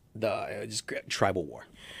 tribal war.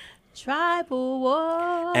 Tribal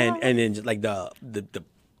War. And then just like the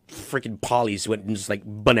freaking polys went just like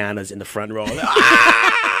bananas in the front row. Like,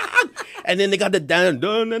 ah! And then they got the down, and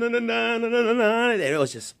it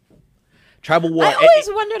was just tribal war. I always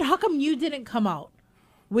wondered how come you didn't come out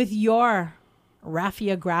with your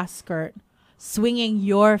raffia grass skirt, swinging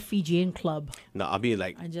your Fijian club. No, I'll be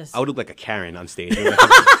like, I would look like a Karen on stage.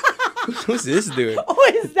 Who's this dude?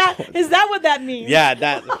 Oh, is that what that means? Yeah,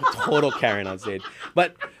 that total Karen on stage.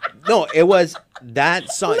 But no, it was that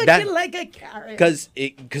song. Looking like a carrot.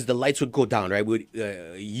 Because the lights would go down, right?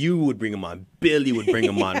 You would bring them on. Billy would bring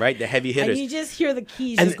them on, right? The heavy hitters. And you just hear the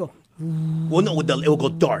keys And just go. Well, no, it will go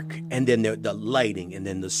dark, and then the lighting, and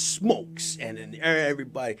then the smokes, and then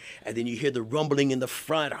everybody, and then you hear the rumbling in the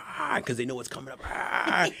front, because they know what's coming up,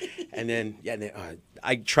 and then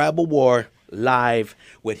Tribal War live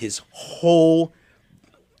with his whole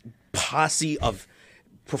posse of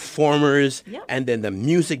performers, Yep. and then the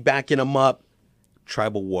music backing them up.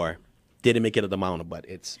 Tribal War didn't make it to the mountain, but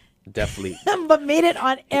it's definitely But made it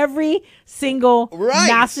on every single right.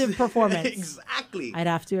 massive performance. Exactly. I'd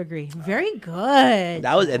have to agree. Very good.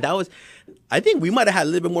 That was. I think we might have had a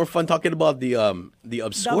little bit more fun talking about the obscure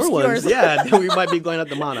obscures. ones. Yeah, then we might be going up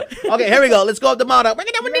the mountain. Okay, here we go. Let's go up the mountain.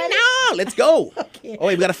 Now, let's go. Okay. Oh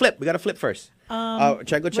wait, we got to flip first. Go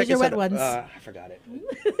check where's your this wet out. ones? I forgot it.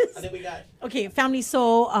 I think we got. Okay, family.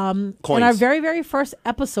 So, in Coins. our very, very first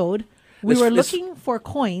episode, we were Let's- looking for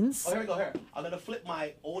coins. Oh, here we go. Here, I'm gonna flip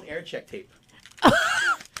my old air check tape.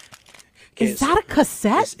 Is that a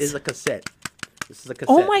cassette? This is a cassette. This is a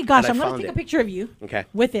cassette. Oh my gosh! and I'm I gonna found take a it. picture of you. Okay.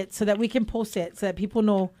 With it, so that we can post it, so that people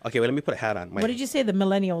know. Okay, wait. Let me put a hat on. What did you say? The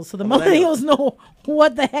millennials. So the millennials. millennials know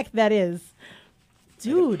what the heck that is, I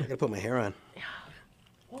dude. gotta put my hair on.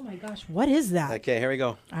 Oh my gosh! What is that? Okay, here we go.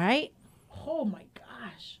 All right. Oh my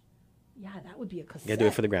gosh. Yeah, that would be a cassette. Gotta do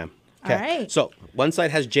it for the gram. All right. So one side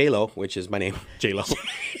has J-Lo, which is my name, J-Lo.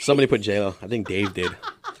 Somebody put J-Lo. I think Dave did.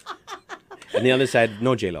 And the other side,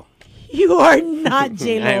 no J-Lo. You are not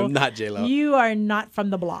J Lo. I am not J-Lo. You are not from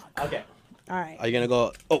the block. Okay. All right. Are you gonna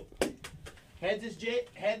go? Oh. Heads is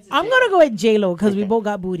I'm gonna go with J Lo because we Okay. both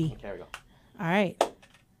got booty. Okay, here we go. All right.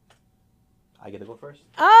 I get to go first.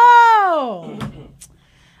 Oh,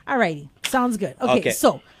 alrighty, sounds good. Okay, Okay.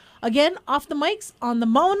 so again, off the mics on the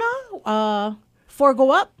Mona. 4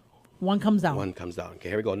 go up, 1 comes down. One comes down. Okay,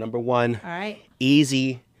 here we go. Number 1. All right.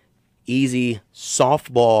 Easy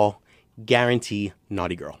softball guarantee.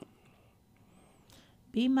 Naughty Girl.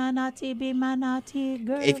 Be my naughty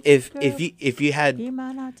girl. If you had Be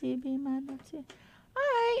my naughty. All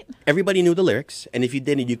right. everybody knew the lyrics, and if you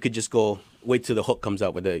didn't, you could just go wait till the hook comes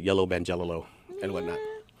out with the yellow banjalolo and whatnot.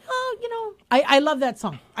 Oh, I love that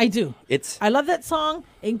song. I do. It's I love that song.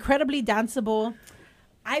 Incredibly danceable.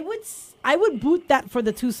 I would boot that for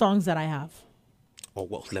the 2 songs that I have. oh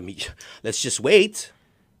well. Let's just wait.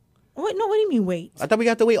 Wait, no, what do you mean wait? I thought we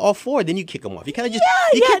got to wait all 4. Then you kick them off. You kind of just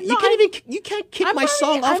you can't kick my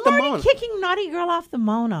song off the I'm Mona. already kicking Naughty Girl off the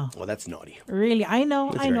Mona. Well, that's naughty. Really, I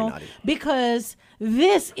know. That's very I know. naughty. Because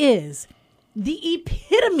this is the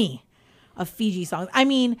epitome of Fiji songs. I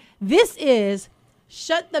mean, this is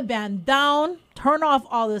shut the band down, turn off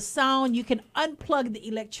all the sound. You can unplug the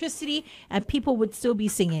electricity and people would still be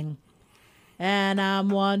singing. And I'm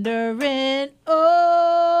wondering,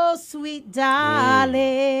 oh, sweet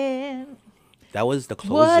darling, That was the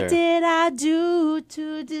closer. what did I do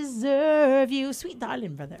to deserve you? Sweet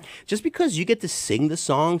darling, brother. Just because you get to sing the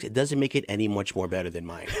songs, it doesn't make it any much more better than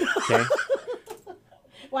mine. Okay.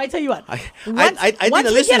 Well, I tell you what. I think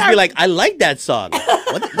the listeners be like, I like that song.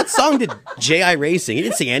 What song did J.I. Ray sing? He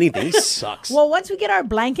didn't sing anything. He sucks. Well, once we get our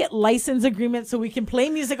blanket license agreement so we can play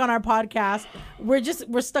music on our podcast,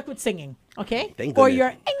 we're stuck with singing, okay? Thank or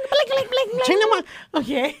goodness. your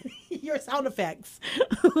okay, your sound effects,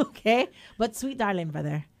 okay? But sweet darling,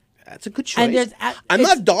 brother, That's a good And choice. there's I'm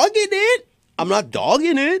not dogging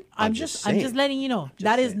it. I'm just saying. letting you know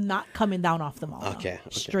that is not coming down off the mall. Okay.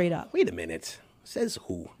 Straight up. Wait a minute. Says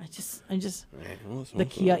who? I'm just the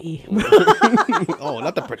Kia E. Oh,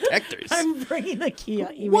 not the protectors. I'm bringing the Kia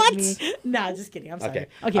E What? with me. Nah, just kidding. I'm sorry. Okay. Okay,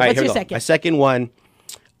 All right, what's here we your go. second? My second one,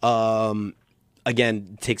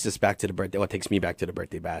 again, takes us back to the birthday. Well, takes me back to the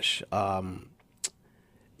birthday bash.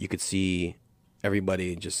 You could see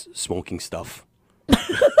everybody just smoking stuff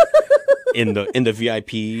in the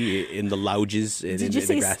VIP, in the lounges. Did in you the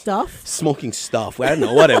say grass. stuff? Smoking stuff. Well, I don't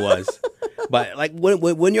know what it was. But like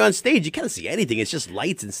when you're on stage, you can't see anything. It's just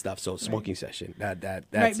lights and stuff. So smoking session. That's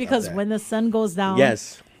Right, because up there. when the sun goes down,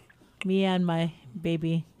 yes, me and my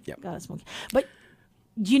baby Yep. gotta smoke. But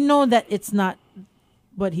you know that it's not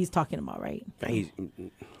what he's talking about, right?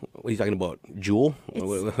 what are you talking about? Jewel?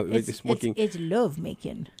 Smoking? It's love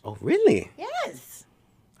making. Oh, really? Yes.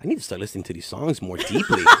 I need to start listening to these songs more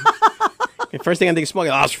deeply. And first thing I think of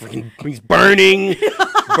smoking, oh, it's freaking he's burning,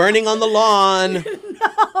 burning on the lawn.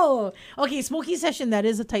 Oh, okay. Smoky Session. That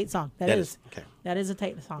is a tight song. That is, okay. That is a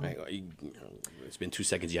tight song. Right, it's been 2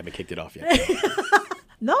 seconds. You haven't kicked it off yet.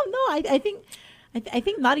 No. I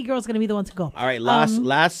think Naughty Girl's gonna be the one to go. All right,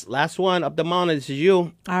 last one up the mountain. This is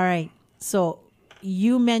you. All right. So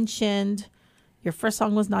you mentioned your first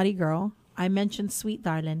song was Naughty Girl. I mentioned Sweet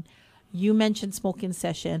Darling. You mentioned Smoking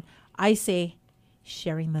Session. I say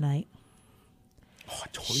Sharing the Night. Oh, I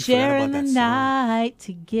totally Sharing forgot the about that night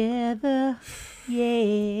together.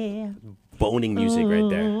 Yeah. song. Boning music right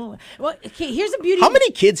there. Well, okay, here's the beauty. How many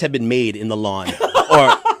kids have been made in the lawn?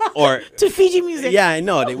 or to Fiji music? yeah, I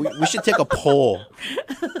know. We should take a poll.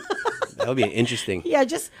 That would be interesting. Yeah,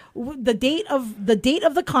 just the date of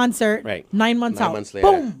the concert. Right. 9 months 9 out. months later.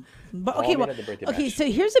 Boom. But All okay, made at the birthday bash. so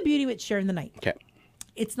here's the beauty with Sharing the Night. Okay.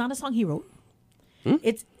 It's not a song he wrote. Hmm?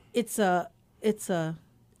 It's a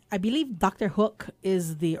I believe Dr. Hook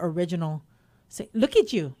is the original. Look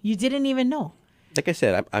at you. You didn't even know. Like I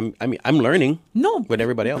said, I'm learning. No. With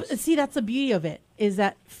everybody else. See, that's the beauty of it, is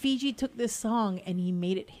that Fiji took this song and he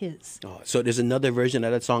made it his. Oh, so there's another version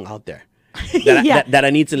of that song out there that I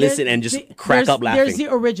need to listen and just crack up laughing. There's the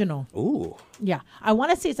original. Ooh. Yeah. I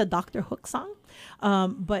want to say it's a Dr. Hook song.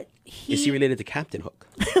 But Is he related to Captain Hook?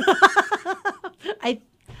 I'm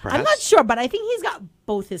Perhaps? not sure, but I think he's got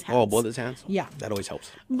both his hands. Oh, both his hands? Yeah. That always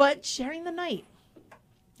helps. But Sharing the Night,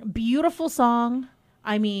 beautiful song.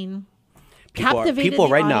 I mean, People captivated people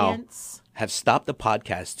the right audience. now have stopped the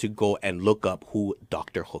podcast to go and look up who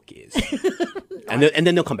Dr. Hook is. and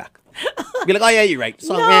then they'll come back. Be like, oh yeah, you're right.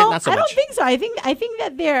 So, No, not so I much. don't think so. I think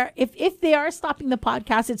that they're if they are stopping the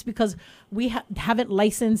podcast, it's because we haven't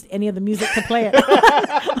licensed any of the music to play it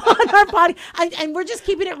on our pod, and we're just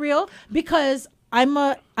keeping it real because I'm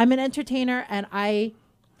an entertainer and I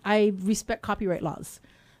respect copyright laws.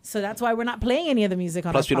 So that's why we're not playing any of the music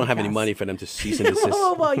on Plus, our we don't have any podcast. money for them to cease and desist.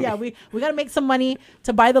 well, yeah, we got to make some money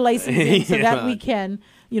to buy the licensing so that Yeah. we can,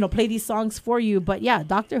 play these songs for you. But yeah,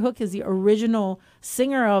 Dr. Hook is the original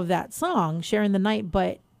singer of that song, Sharing the Night.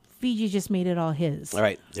 But Fiji just made it all his. All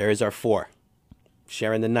right, there is our 4.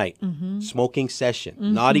 Sharing the Night, Smoking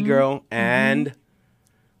Session, Naughty Girl, and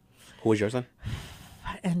who was yours, son?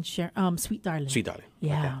 And Sweet Darling. Sweet Darling.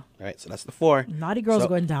 Yeah. Okay. All right, so that's the 4. Naughty Girl's So-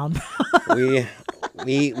 going down.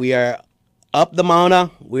 we are up the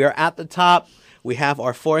Mauna. We are at the top. We have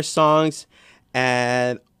our 4 songs,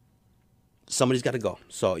 and somebody's got to go.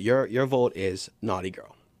 So your vote is Naughty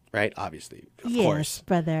Girl, right? Obviously, of Yes, course.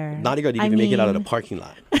 brother. Naughty Girl didn't even make it out of the parking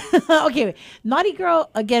lot. Okay, wait. Naughty Girl,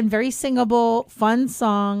 again, very singable, fun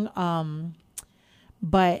song.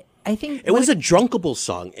 But I think It was a drunkable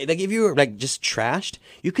song. Like if you were like just trashed,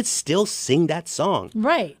 you could still sing that song.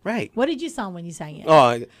 right. Right. What did you sound when you sang it?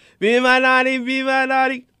 Oh, be my naughty,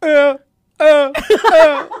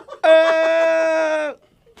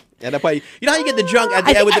 And that part, you know how you get the drunk at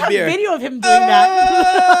the I end with think the I beer. have a video of him doing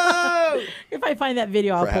that. Oh! If I find that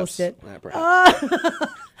video, I'll Perhaps. post it. Yeah, perhaps.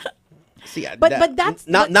 See, But that's-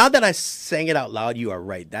 now that I sang it out loud, you are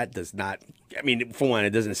right. That does not. I mean, for one,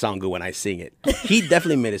 it doesn't sound good when I sing it. He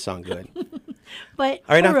definitely made it sound good. But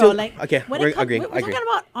All right, for now real, to- like, okay, when we're it comes, agreeing, we're agree. talking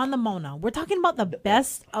about On the Mona. We're talking about the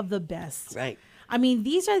best of the best. Right. I mean,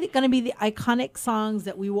 these are going to be the iconic songs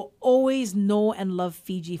that we will always know and love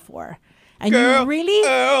Fiji for. And you really,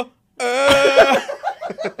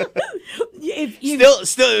 if you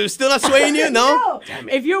Still not swaying you? No. Damn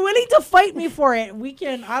it. if you're willing to fight me for it, we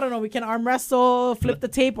can. I don't know. We can arm wrestle, flip the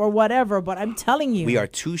tape, or whatever. But I'm telling you, We are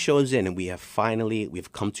 2 shows in, and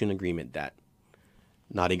we've come to an agreement that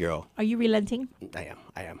Naughty Girl. Are you relenting? I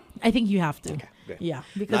am. I think you have to. good. Yeah,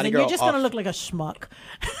 because Naughty then you're Girl just gonna off. look like a schmuck.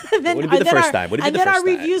 then, Would it be the then first our, time? Would it be and the then our first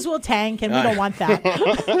time? reviews will tank, and we don't want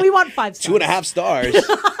that. We want 5 stars. 2.5 stars.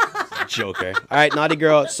 Joker. All right, Naughty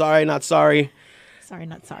Girl. Sorry, not sorry. Sorry,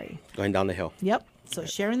 not sorry. Going down the hill. Yep. So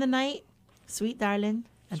sharing the night, Sweet Darling,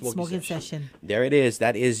 and Smoking Session. There it is.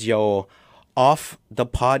 That is your off the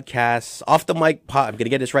podcast, off the mic. I'm gonna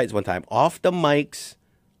get this right one time. Off the mics,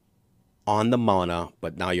 on the Mauna,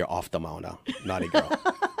 but now you're off the Mauna. Naughty Girl.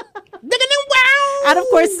 And of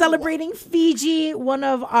course, celebrating one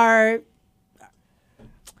of our.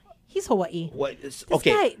 He's Hawaii. What is,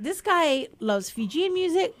 okay. This guy loves Fijian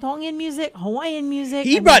music, Tongan music, Hawaiian music.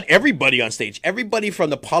 He brought everybody on stage. Everybody from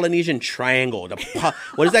the Polynesian Triangle.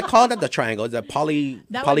 What is that called? The triangle. Is that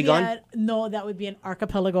polygon? No, that would be an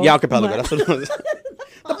archipelago. Yeah, archipelago. But- That's what it was.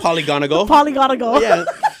 The polygonago. Polygonago. Yeah.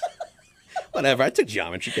 Whatever. I took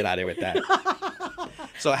geometry. Get out of here with that.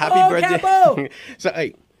 So happy Oh, birthday. Cabo!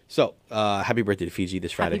 Happy birthday to Fiji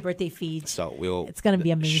this Friday. Happy birthday, Fiji. So It's gonna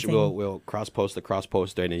be amazing. We'll cross post the cross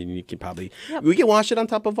poster, and then you can probably we can watch it on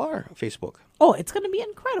top of our Facebook. Oh, it's gonna be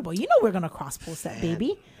incredible. You know we're gonna cross post that,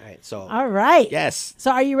 baby. All right. So All right. yes,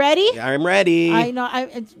 So are you ready? I'm ready. I know.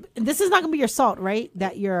 This is not gonna be your salt, right?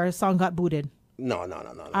 That your song got booted. No.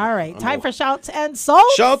 All right. Time for shouts and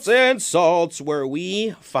salts. Shouts and salts, where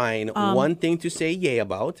we find one thing to say yay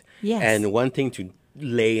about, Yes. and one thing to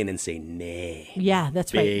lay in and say nay. Yeah,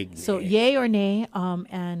 that's Big right. So nay. yay or nay.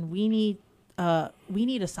 And we need a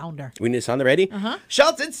sounder. We need a sound ready?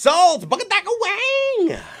 Shouts and salts, bucketaka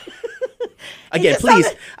wang. Again, just please.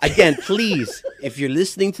 sounded- Again, please. If you're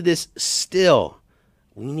listening to this still,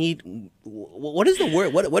 we need. What is the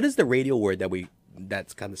word? What is the radio word that we?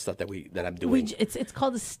 That's kind of stuff that I'm doing. It's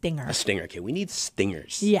called a stinger. A stinger. Okay, we need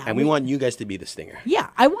stingers. Yeah, and we want you guys to be the stinger. Yeah,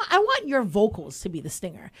 I want your vocals to be the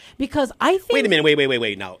stinger because I think. Wait a minute.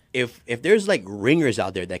 Wait. Now, if there's like ringers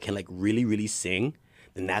out there that can like really sing,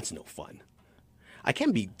 then that's no fun. I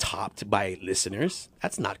can't be topped by listeners.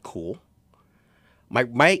 That's not cool.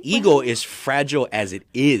 My ego is fragile as it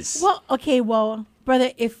is. Well, okay,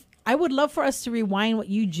 brother, if I would love for us to rewind what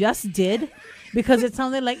you just did. Because it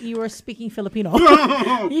sounded like you were speaking Filipino.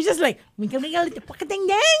 You just like, I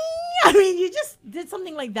mean, you just did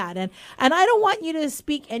something like that. And I don't want you to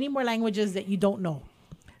speak any more languages that you don't know.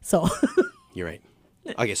 So, You're right.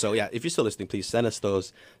 Okay, so yeah, if you're still listening, please send us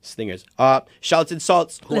those stingers. Shouts and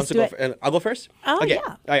salts. Who Let's wants to do go? I'll go first. Oh, okay. yeah.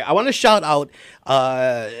 All right, I want to shout out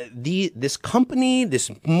this company, this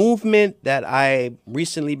movement that I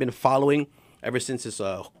recently been following ever since this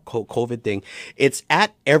COVID thing. It's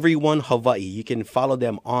at Everyone Hawaii. You can follow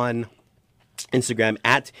them on Instagram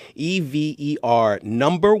at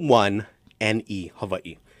EVER1NE Hawaii.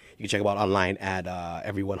 You can check them out online at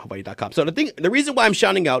everyonehawaii.com. So the reason why I'm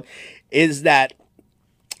shouting out is that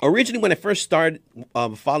originally when I first started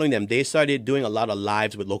following them, they started doing a lot of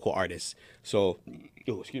lives with local artists. So,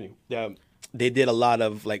 excuse me, they did a lot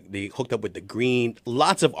of they hooked up with The Green,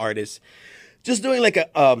 lots of artists. Just doing like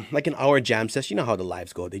an hour jam session. You know how the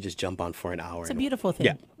lives go. They just jump on for an hour. it's a beautiful thing.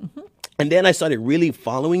 Yeah. And then I started really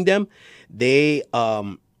following them. They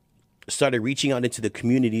started reaching out into the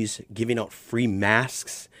communities, giving out free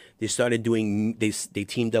masks. They started doing, they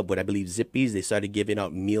teamed up with, I believe, Zippies. They started giving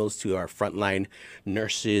out meals to our frontline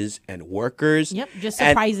nurses and workers. Yep, just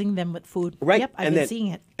surprising them with food. Right. Yep, I've been seeing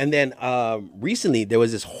it. And then recently there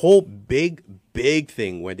was this whole big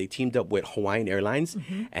thing where they teamed up with Hawaiian Airlines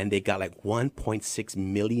and they got like 1.6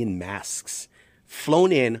 million masks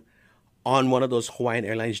flown in on one of those Hawaiian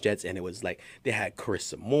Airlines jets. And it was like, they had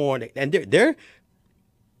Carissa Moore and they're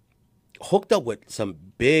hooked up with some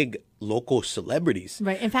big local celebrities.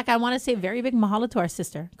 Right. In fact, I want to say very big mahalo to our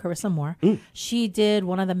sister, Carissa Moore. She did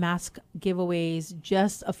one of the mask giveaways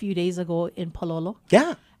just a few days ago in Palolo.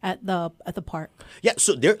 Yeah. At the park. Yeah,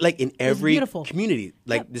 so they're like in every beautiful. community.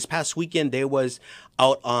 Like this past weekend, they was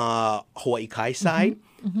out Hawaii Kai side,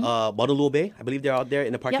 Honolulu Bay. I believe they're out there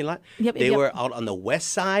in the parking lot. They were out on the west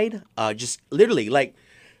side, just literally like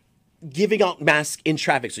giving out masks in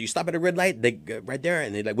traffic. So you stop at a red light, they go right there,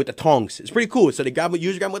 and they like with the tongs. It's pretty cool. So they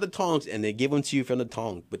usually grab them with the tongs, and they give them to you from the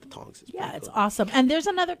tongs with the tongs. It's awesome. And there's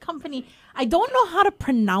another company. I don't know how to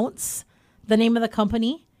pronounce the name of the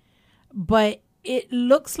company, but it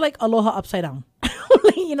looks like Aloha upside down.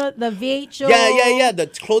 You know, the VHO. Yeah. The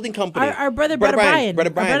clothing company. Our brother Brian. Brother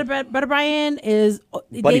Brian. Brother Brian is.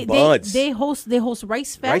 Buddy Buds. They host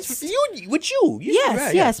Rice Fest.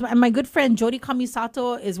 Yes. And my good friend Jody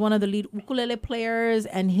Kamisato is one of the lead ukulele players,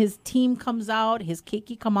 and his team comes out. His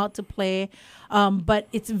keiki come out to play. But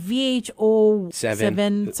it's VHO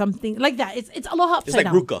 7 something like that. It's Aloha upside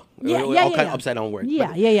down. It's like Ruka. All kind of upside down words.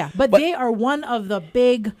 Yeah. But they are one of the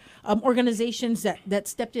big organizations that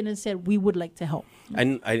stepped in and said we would like to help.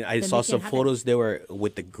 And I saw some photos. They were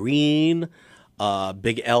with the green,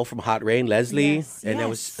 Big L from Hot Rain, Leslie, and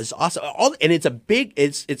it's awesome. And it's a big.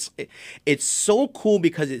 It's so cool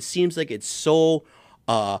because it seems like it's so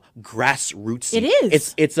grassrootsy. It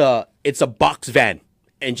is. It's a box van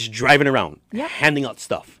and just driving around, handing out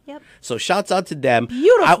stuff. Yep. So shouts out to them.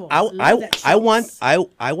 Beautiful. I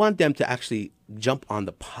want them to actually jump on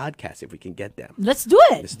the podcast if we can get them. Let's do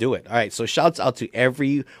it. Let's do it. All right. So shouts out to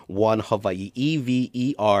everyone Hawaii,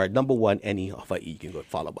 EVER, #1 NE Hawaii. You can go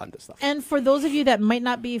follow on this stuff. And for those of you that might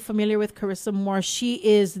not be familiar with Carissa Moore, she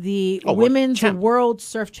is the Women's World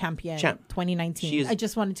Surf Champion 2019. I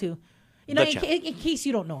just wanted to, in case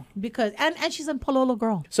you don't know, because and she's a Palolo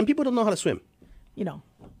girl. Some people don't know how to swim.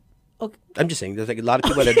 Okay. I'm just saying, there's like a lot of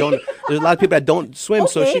people that don't. There's a lot of people that don't swim,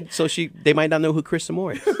 so they might not know who Carissa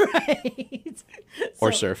Moore is, right?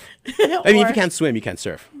 Or surf. I mean, if you can't swim, you can't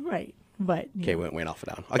surf. Right. But okay, went off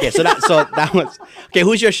and down. Okay, so that was okay.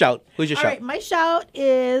 Who's your shout? All right, my shout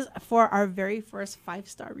is for our very first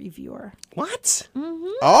 5-star reviewer. What?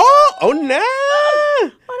 Oh no!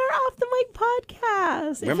 On our Off the Mic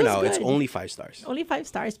podcast. Remember now, it's only 5 stars. Only 5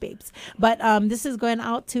 stars, babes. But this is going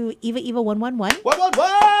out to Eva 111. What?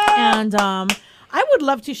 And I would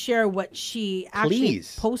love to share what she actually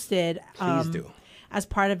posted. Please do. As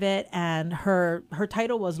part of it, and her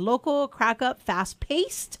title was Local, Crack Up, Fast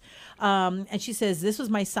Paced. And she says, this was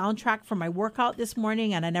my soundtrack for my workout this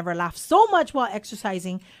morning, and I never laughed so much while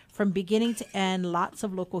exercising. From beginning to end, lots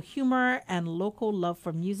of local humor and local love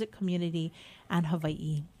for music, community, and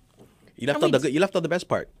Hawaii. You left out the best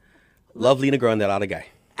part. Love Lena Girl and that other guy.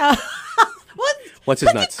 What's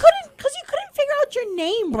his nuts? Because you couldn't figure out your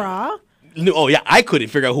name, brah. No, oh yeah, I couldn't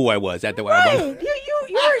figure out who I was at the right.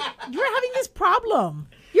 You're having this problem.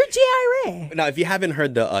 You're JIRA. Now, if you haven't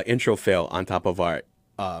heard the intro fail on top of our,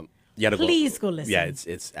 please go listen. Yeah,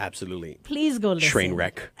 it's absolutely. Please go listen. Train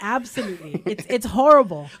wreck. Absolutely, it's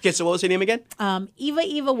horrible. Okay, so what was her name again?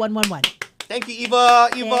 Eva 111. Thank you, Eva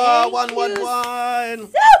 111.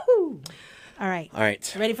 All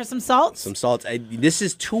right. Ready for some salts? This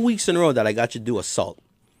is 2 weeks in a row that I got you to do a salt.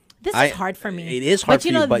 This is hard for me. It is hard for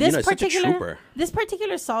you, but it's such a trooper. This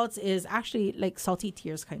particular salts is actually like salty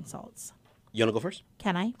tears kind salts. You want to go first?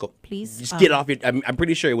 Can I? Go. Please. Just get off your... I'm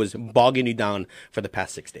pretty sure it was bogging you down for the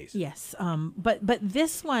past 6 days. Yes. But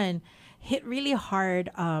this one hit really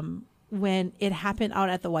hard when it happened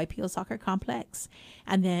out at the YPO Soccer Complex.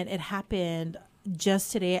 And then it happened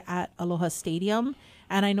just today at Aloha Stadium.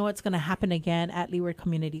 And I know it's going to happen again at Leeward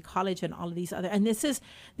Community College and all of these other... And this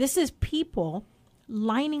is people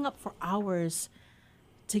lining up for hours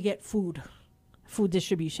to get food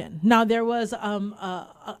distribution. Now there was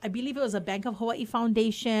I believe it was a Bank of Hawaii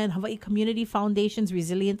Foundation, Hawaii Community Foundation's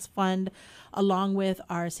Resilience Fund, along with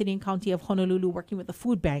our city and county of Honolulu working with the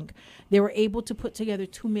food bank. They were able to put together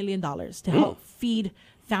 $2 million to help feed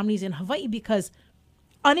families in Hawaii because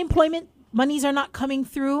unemployment monies are not coming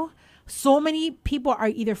through. So many people are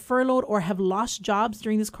either furloughed or have lost jobs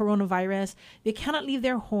during this coronavirus. They cannot leave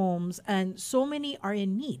their homes, and so many are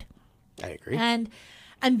in need. I agree. And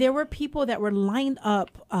And there were people that were lined up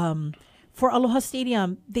for Aloha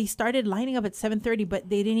Stadium. They started lining up at 7:30, but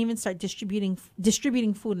they didn't even start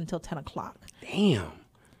distributing food until 10 o'clock. Damn.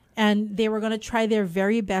 And they were going to try their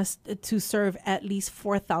very best to serve at least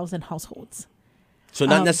 4,000 households. So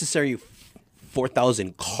not necessarily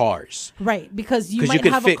 4,000 cars. Right, because you 'Cause you might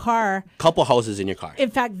could have a fit car. Couple houses in your car. In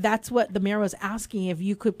fact, that's what the mayor was asking, if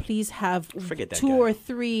you could please have Forget that 2 guy. or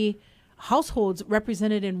 3 households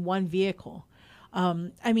represented in one vehicle.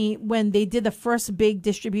 I mean, when they did the first big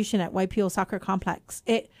distribution at YPO Soccer Complex,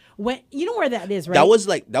 it went, you know where that is, right? That was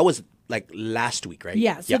like last week, right?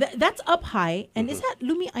 Yeah, so that's up high. And is that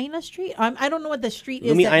Lumi Aina Street? I don't know what the street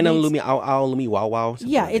is. Lumi that Aina, leads- Lumi Au Au, Lumi Wow Wow. something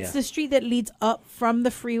Yeah, like it's the street that leads up from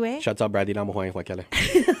the freeway. Shouts out Brady Namahoy Wakele.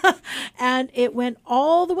 And it went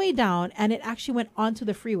all the way down, and it actually went onto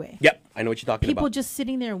the freeway. Yep, I know what you're talking People about. just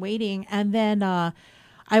sitting there waiting. And then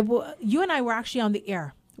you and I were actually on the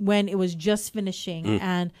air when it was just finishing.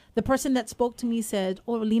 And the person that spoke to me said,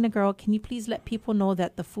 "Oh, Lena girl, can you please let people know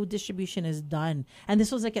that the food distribution is done?" And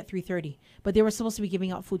this was like at 3:30, but they were supposed to be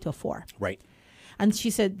giving out food till 4. Right. And she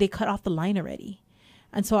said they cut off the line already.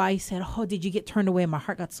 And so I said, "Oh, did you get turned away?" My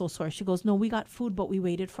heart got so sore. She goes, "No, we got food, but we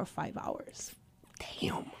waited for 5 hours."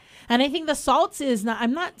 Damn. And I think the salts is not,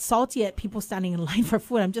 I'm not salty at people standing in line for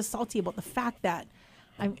food. I'm just salty about the fact that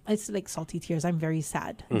it's like salty tears. I'm very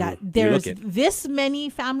sad that there's look it. this many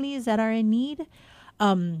families that are in need.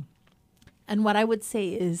 And what I would say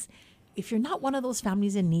is, if you're not one of those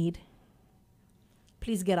families in need,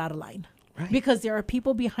 please get out of line. Right. Because there are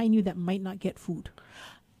people behind you that might not get food.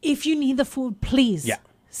 If you need the food, please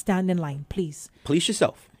stand in line, please. Police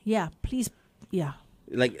yourself. Yeah, please. Yeah.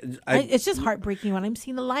 Like It's just heartbreaking when I'm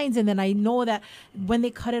seeing the lines, and then I know that when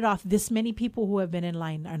they cut it off, this many people who have been in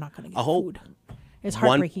line are not going to get food. It's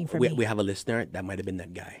heartbreaking for me. We have a listener that might have been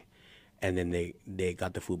that guy, and then they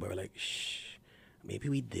got the food, but we're like, shh, maybe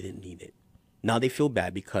we didn't need it. Now they feel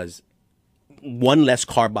bad because one less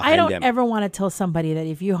car behind I don't them. ever want to tell somebody that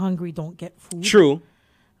if you're hungry, don't get food. True.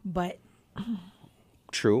 But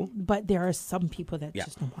there are some people that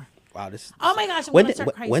just no more. Wow, this. Oh my gosh! I'm When gonna did,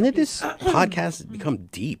 start crying. when so did this podcast become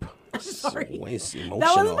deep? Sorry. It's emotional.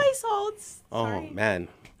 That was my salts. Oh Sorry. man.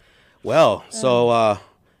 Well, so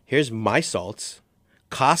here's my salts.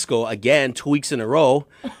 Costco again, 2 weeks in a row.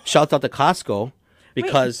 Shouts out to Costco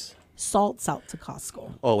because Salts out to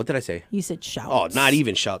Costco. oh, what did I say? You said shouts. Oh, not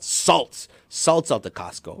even shouts. Salts out to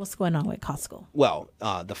Costco. What's going on with Costco? Well,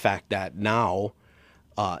 the fact that now,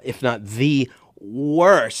 if not the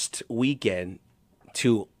worst weekend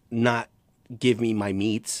to not give me my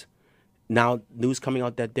meats, now news coming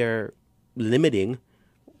out that they're limiting,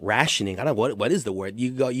 rationing. I don't know what is the word.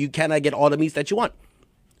 You cannot get all the meats that you want.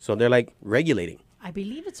 So they're like regulating. I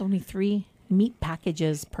believe it's only 3 meat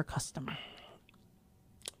packages per customer.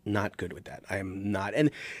 Not good with that. I am not. And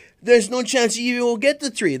there's no chance you will get the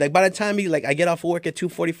 3. Like by the time I get off work at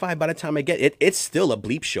 2:45, by the time I get it, it's still a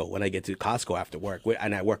bleep show when I get to Costco after work.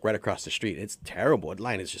 And I work right across the street. It's terrible. The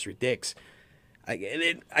line is just ridiculous.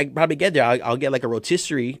 I probably get there. I'll get like a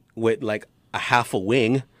rotisserie with like a half a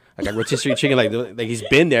wing. Like a rotisserie chicken, like he's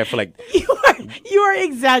been there for like. You are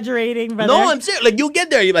exaggerating, brother. No, I'm serious. Like you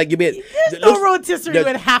get there, you be. There's no rotisserie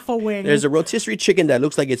with half a wing. There's a rotisserie chicken that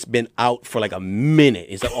looks like it's been out for like a minute.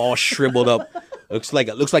 It's like all shriveled up. Looks like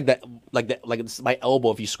it's my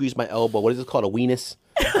elbow. If you squeeze my elbow, what is it called? A weenus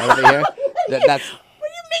right over here. That's. What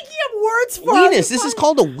are you making up words for? Weenus. This is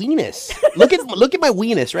called a weenus. Look at my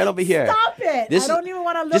weenus right over here. Stop it. I don't even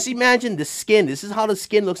want to look. Just imagine the skin. This is how the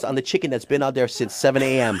skin looks on the chicken that's been out there since 7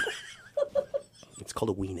 a.m. It's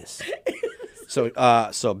called a weenus.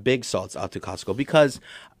 So big salts out to Costco because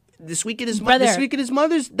this weekend is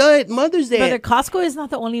Mother's Day. Brother, Costco is not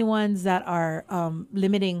the only ones that are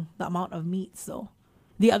limiting the amount of meats, though.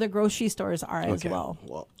 The other grocery stores are as well.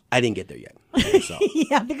 Well, I didn't get there yet. So.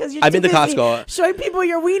 Yeah, because you're I've too been to busy Costco. showing people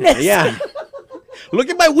your weenus. Yeah. Look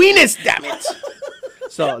at my weenus, damn it.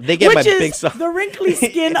 So they get Which my is big salt. the wrinkly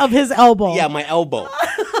skin of his elbow. Yeah, my elbow.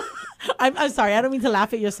 I'm sorry. I don't mean to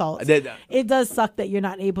laugh at your salt. It does suck that you're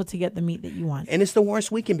not able to get the meat that you want. And it's the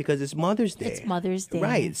worst weekend because it's Mother's Day. It's Mother's Day.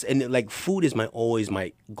 Right. And like food is always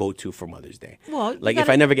my go-to for Mother's Day. Well, like if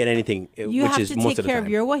I never get anything, you which have is to most take of the care time.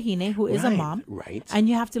 of your wahine, who is a mom. Right. And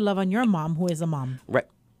you have to love on your mom, who is a mom. Right.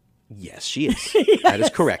 Yes, she is. Yes. That is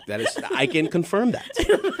correct. I can confirm that.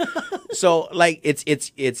 So like it's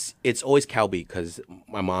always Calbee because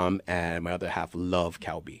my mom and my other half love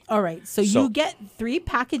Calbee. All right. So you get 3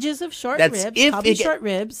 packages of short That's ribs, if Calbee it get- short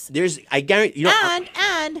ribs. I guarantee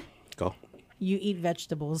And go. you eat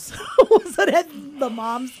vegetables so that the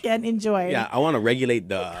moms can enjoy. Yeah, I want to regulate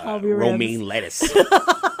the Calbee ribs. romaine lettuce.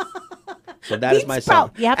 So that is Bean my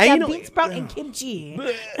sprout. song. You have to And have you know- bean sprout and kimchi.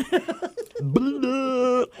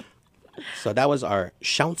 So that was our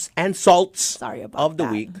shouts and salts Sorry about of the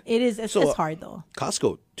that. week. It is. It's, So, it's hard though.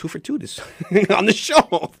 Costco, 2 for 2 this on the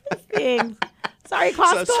show. Thanks. Sorry, So,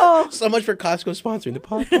 Costco. so much for Costco sponsoring the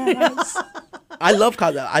podcast. I love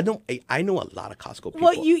Costco. I know a lot of Costco people.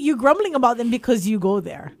 Well, you grumbling about them because you go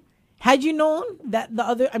there. Had you known that the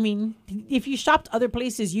other, I mean, if you shopped other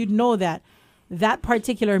places, you'd know that that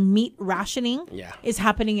particular meat rationing Yeah. is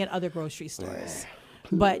happening at other grocery stores.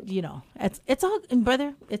 But you know, it's all, and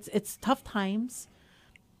brother, it's tough times.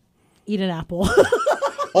 Eat an apple.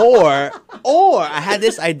 or I had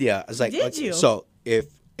this idea. I was like, Did okay, you? so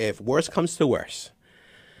if worse comes to worse,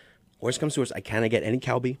 I cannot get any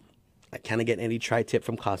Calbee. I cannot get any tri-tip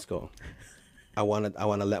from Costco. I want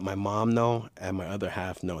to let my mom know and my other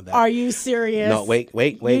half know that. Are you serious? No, wait.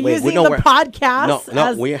 You're using the podcast. No,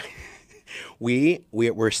 as-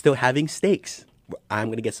 we're still having steaks. I'm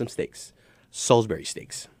gonna get some steaks, Salisbury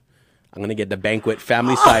steaks. I'm gonna get the banquet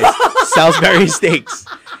family size Salisbury steaks.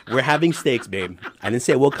 We're having steaks, babe. I didn't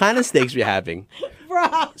say what kind of steaks we're having.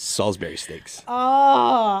 Bruh. Salisbury steaks.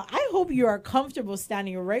 Oh, I hope you are comfortable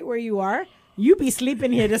standing right where you are. You be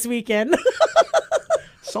sleeping here this weekend.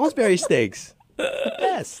 Salisbury steaks.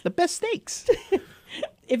 The best steaks.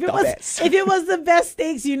 If it The was best. if it was the best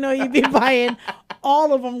steaks, you know you'd be buying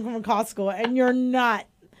all of them from Costco, and you're not.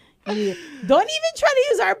 Don't even try to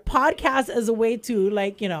use our podcast as a way to,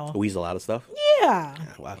 like, you know. Weasel out of stuff. Yeah,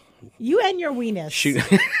 Wow. you and your weenus. Shoot.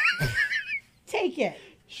 Take it.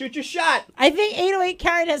 Shoot your shot. I think 808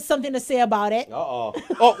 Karen has something to say about it. Uh-oh.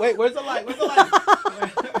 Oh, wait, where's the light? Where's the light?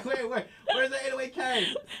 Where's the 808 Karen?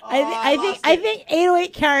 I think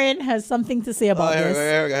 808 Karen has something to say about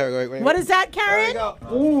this. Wait. What is that, There Karen? we go.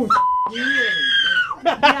 Ooh,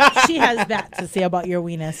 Yeah, she has that to say about your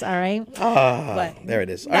weenus. All right. But There it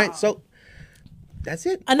is. All no. right, so that's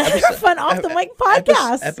it. Another fun Off the Mic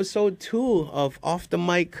podcast. Episode 2 of Off the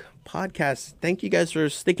Mic podcast. Thank you guys for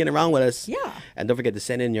sticking around with us. Yeah. And don't forget to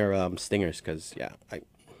send in your stingers because, I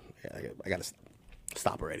got to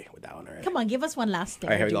stop already with that one already. Come on, give us one last thing.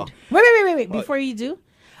 All right, here we go. Wait. Before you do,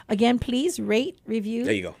 again, please rate, review.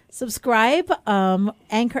 There you go. Subscribe.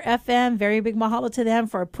 Anchor FM, very big mahalo to them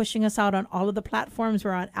for pushing us out on all of the platforms.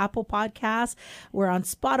 We're on Apple Podcasts. We're on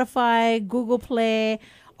Spotify, Google Play,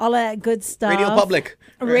 all of that good stuff. Radio Public.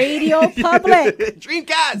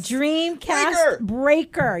 Dreamcast,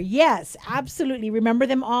 Breaker. Yes, absolutely. Remember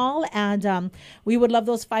them all. And we would love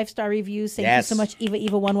those 5-star reviews. Thank you so much,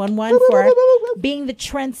 Eva111, for being the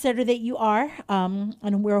trendsetter that you are.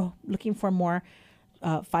 And we're looking for more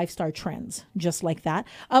 5-star trends just like that.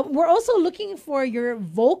 We're also looking for your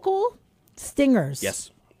vocal stingers. Yes.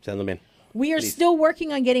 Send them in. We are still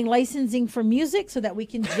working on getting licensing for music so that we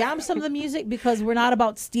can jam some of the music, because we're not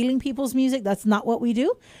about stealing people's music. That's not what we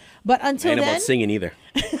do. But until Ain't then, about singing either.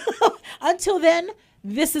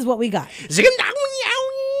 this is what we got.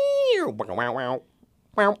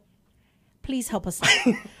 Please help us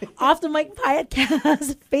out. Off the Mic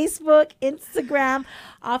Podcast, Facebook, Instagram,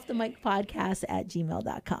 Off the Mic Podcast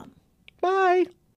 @gmail.com. Bye.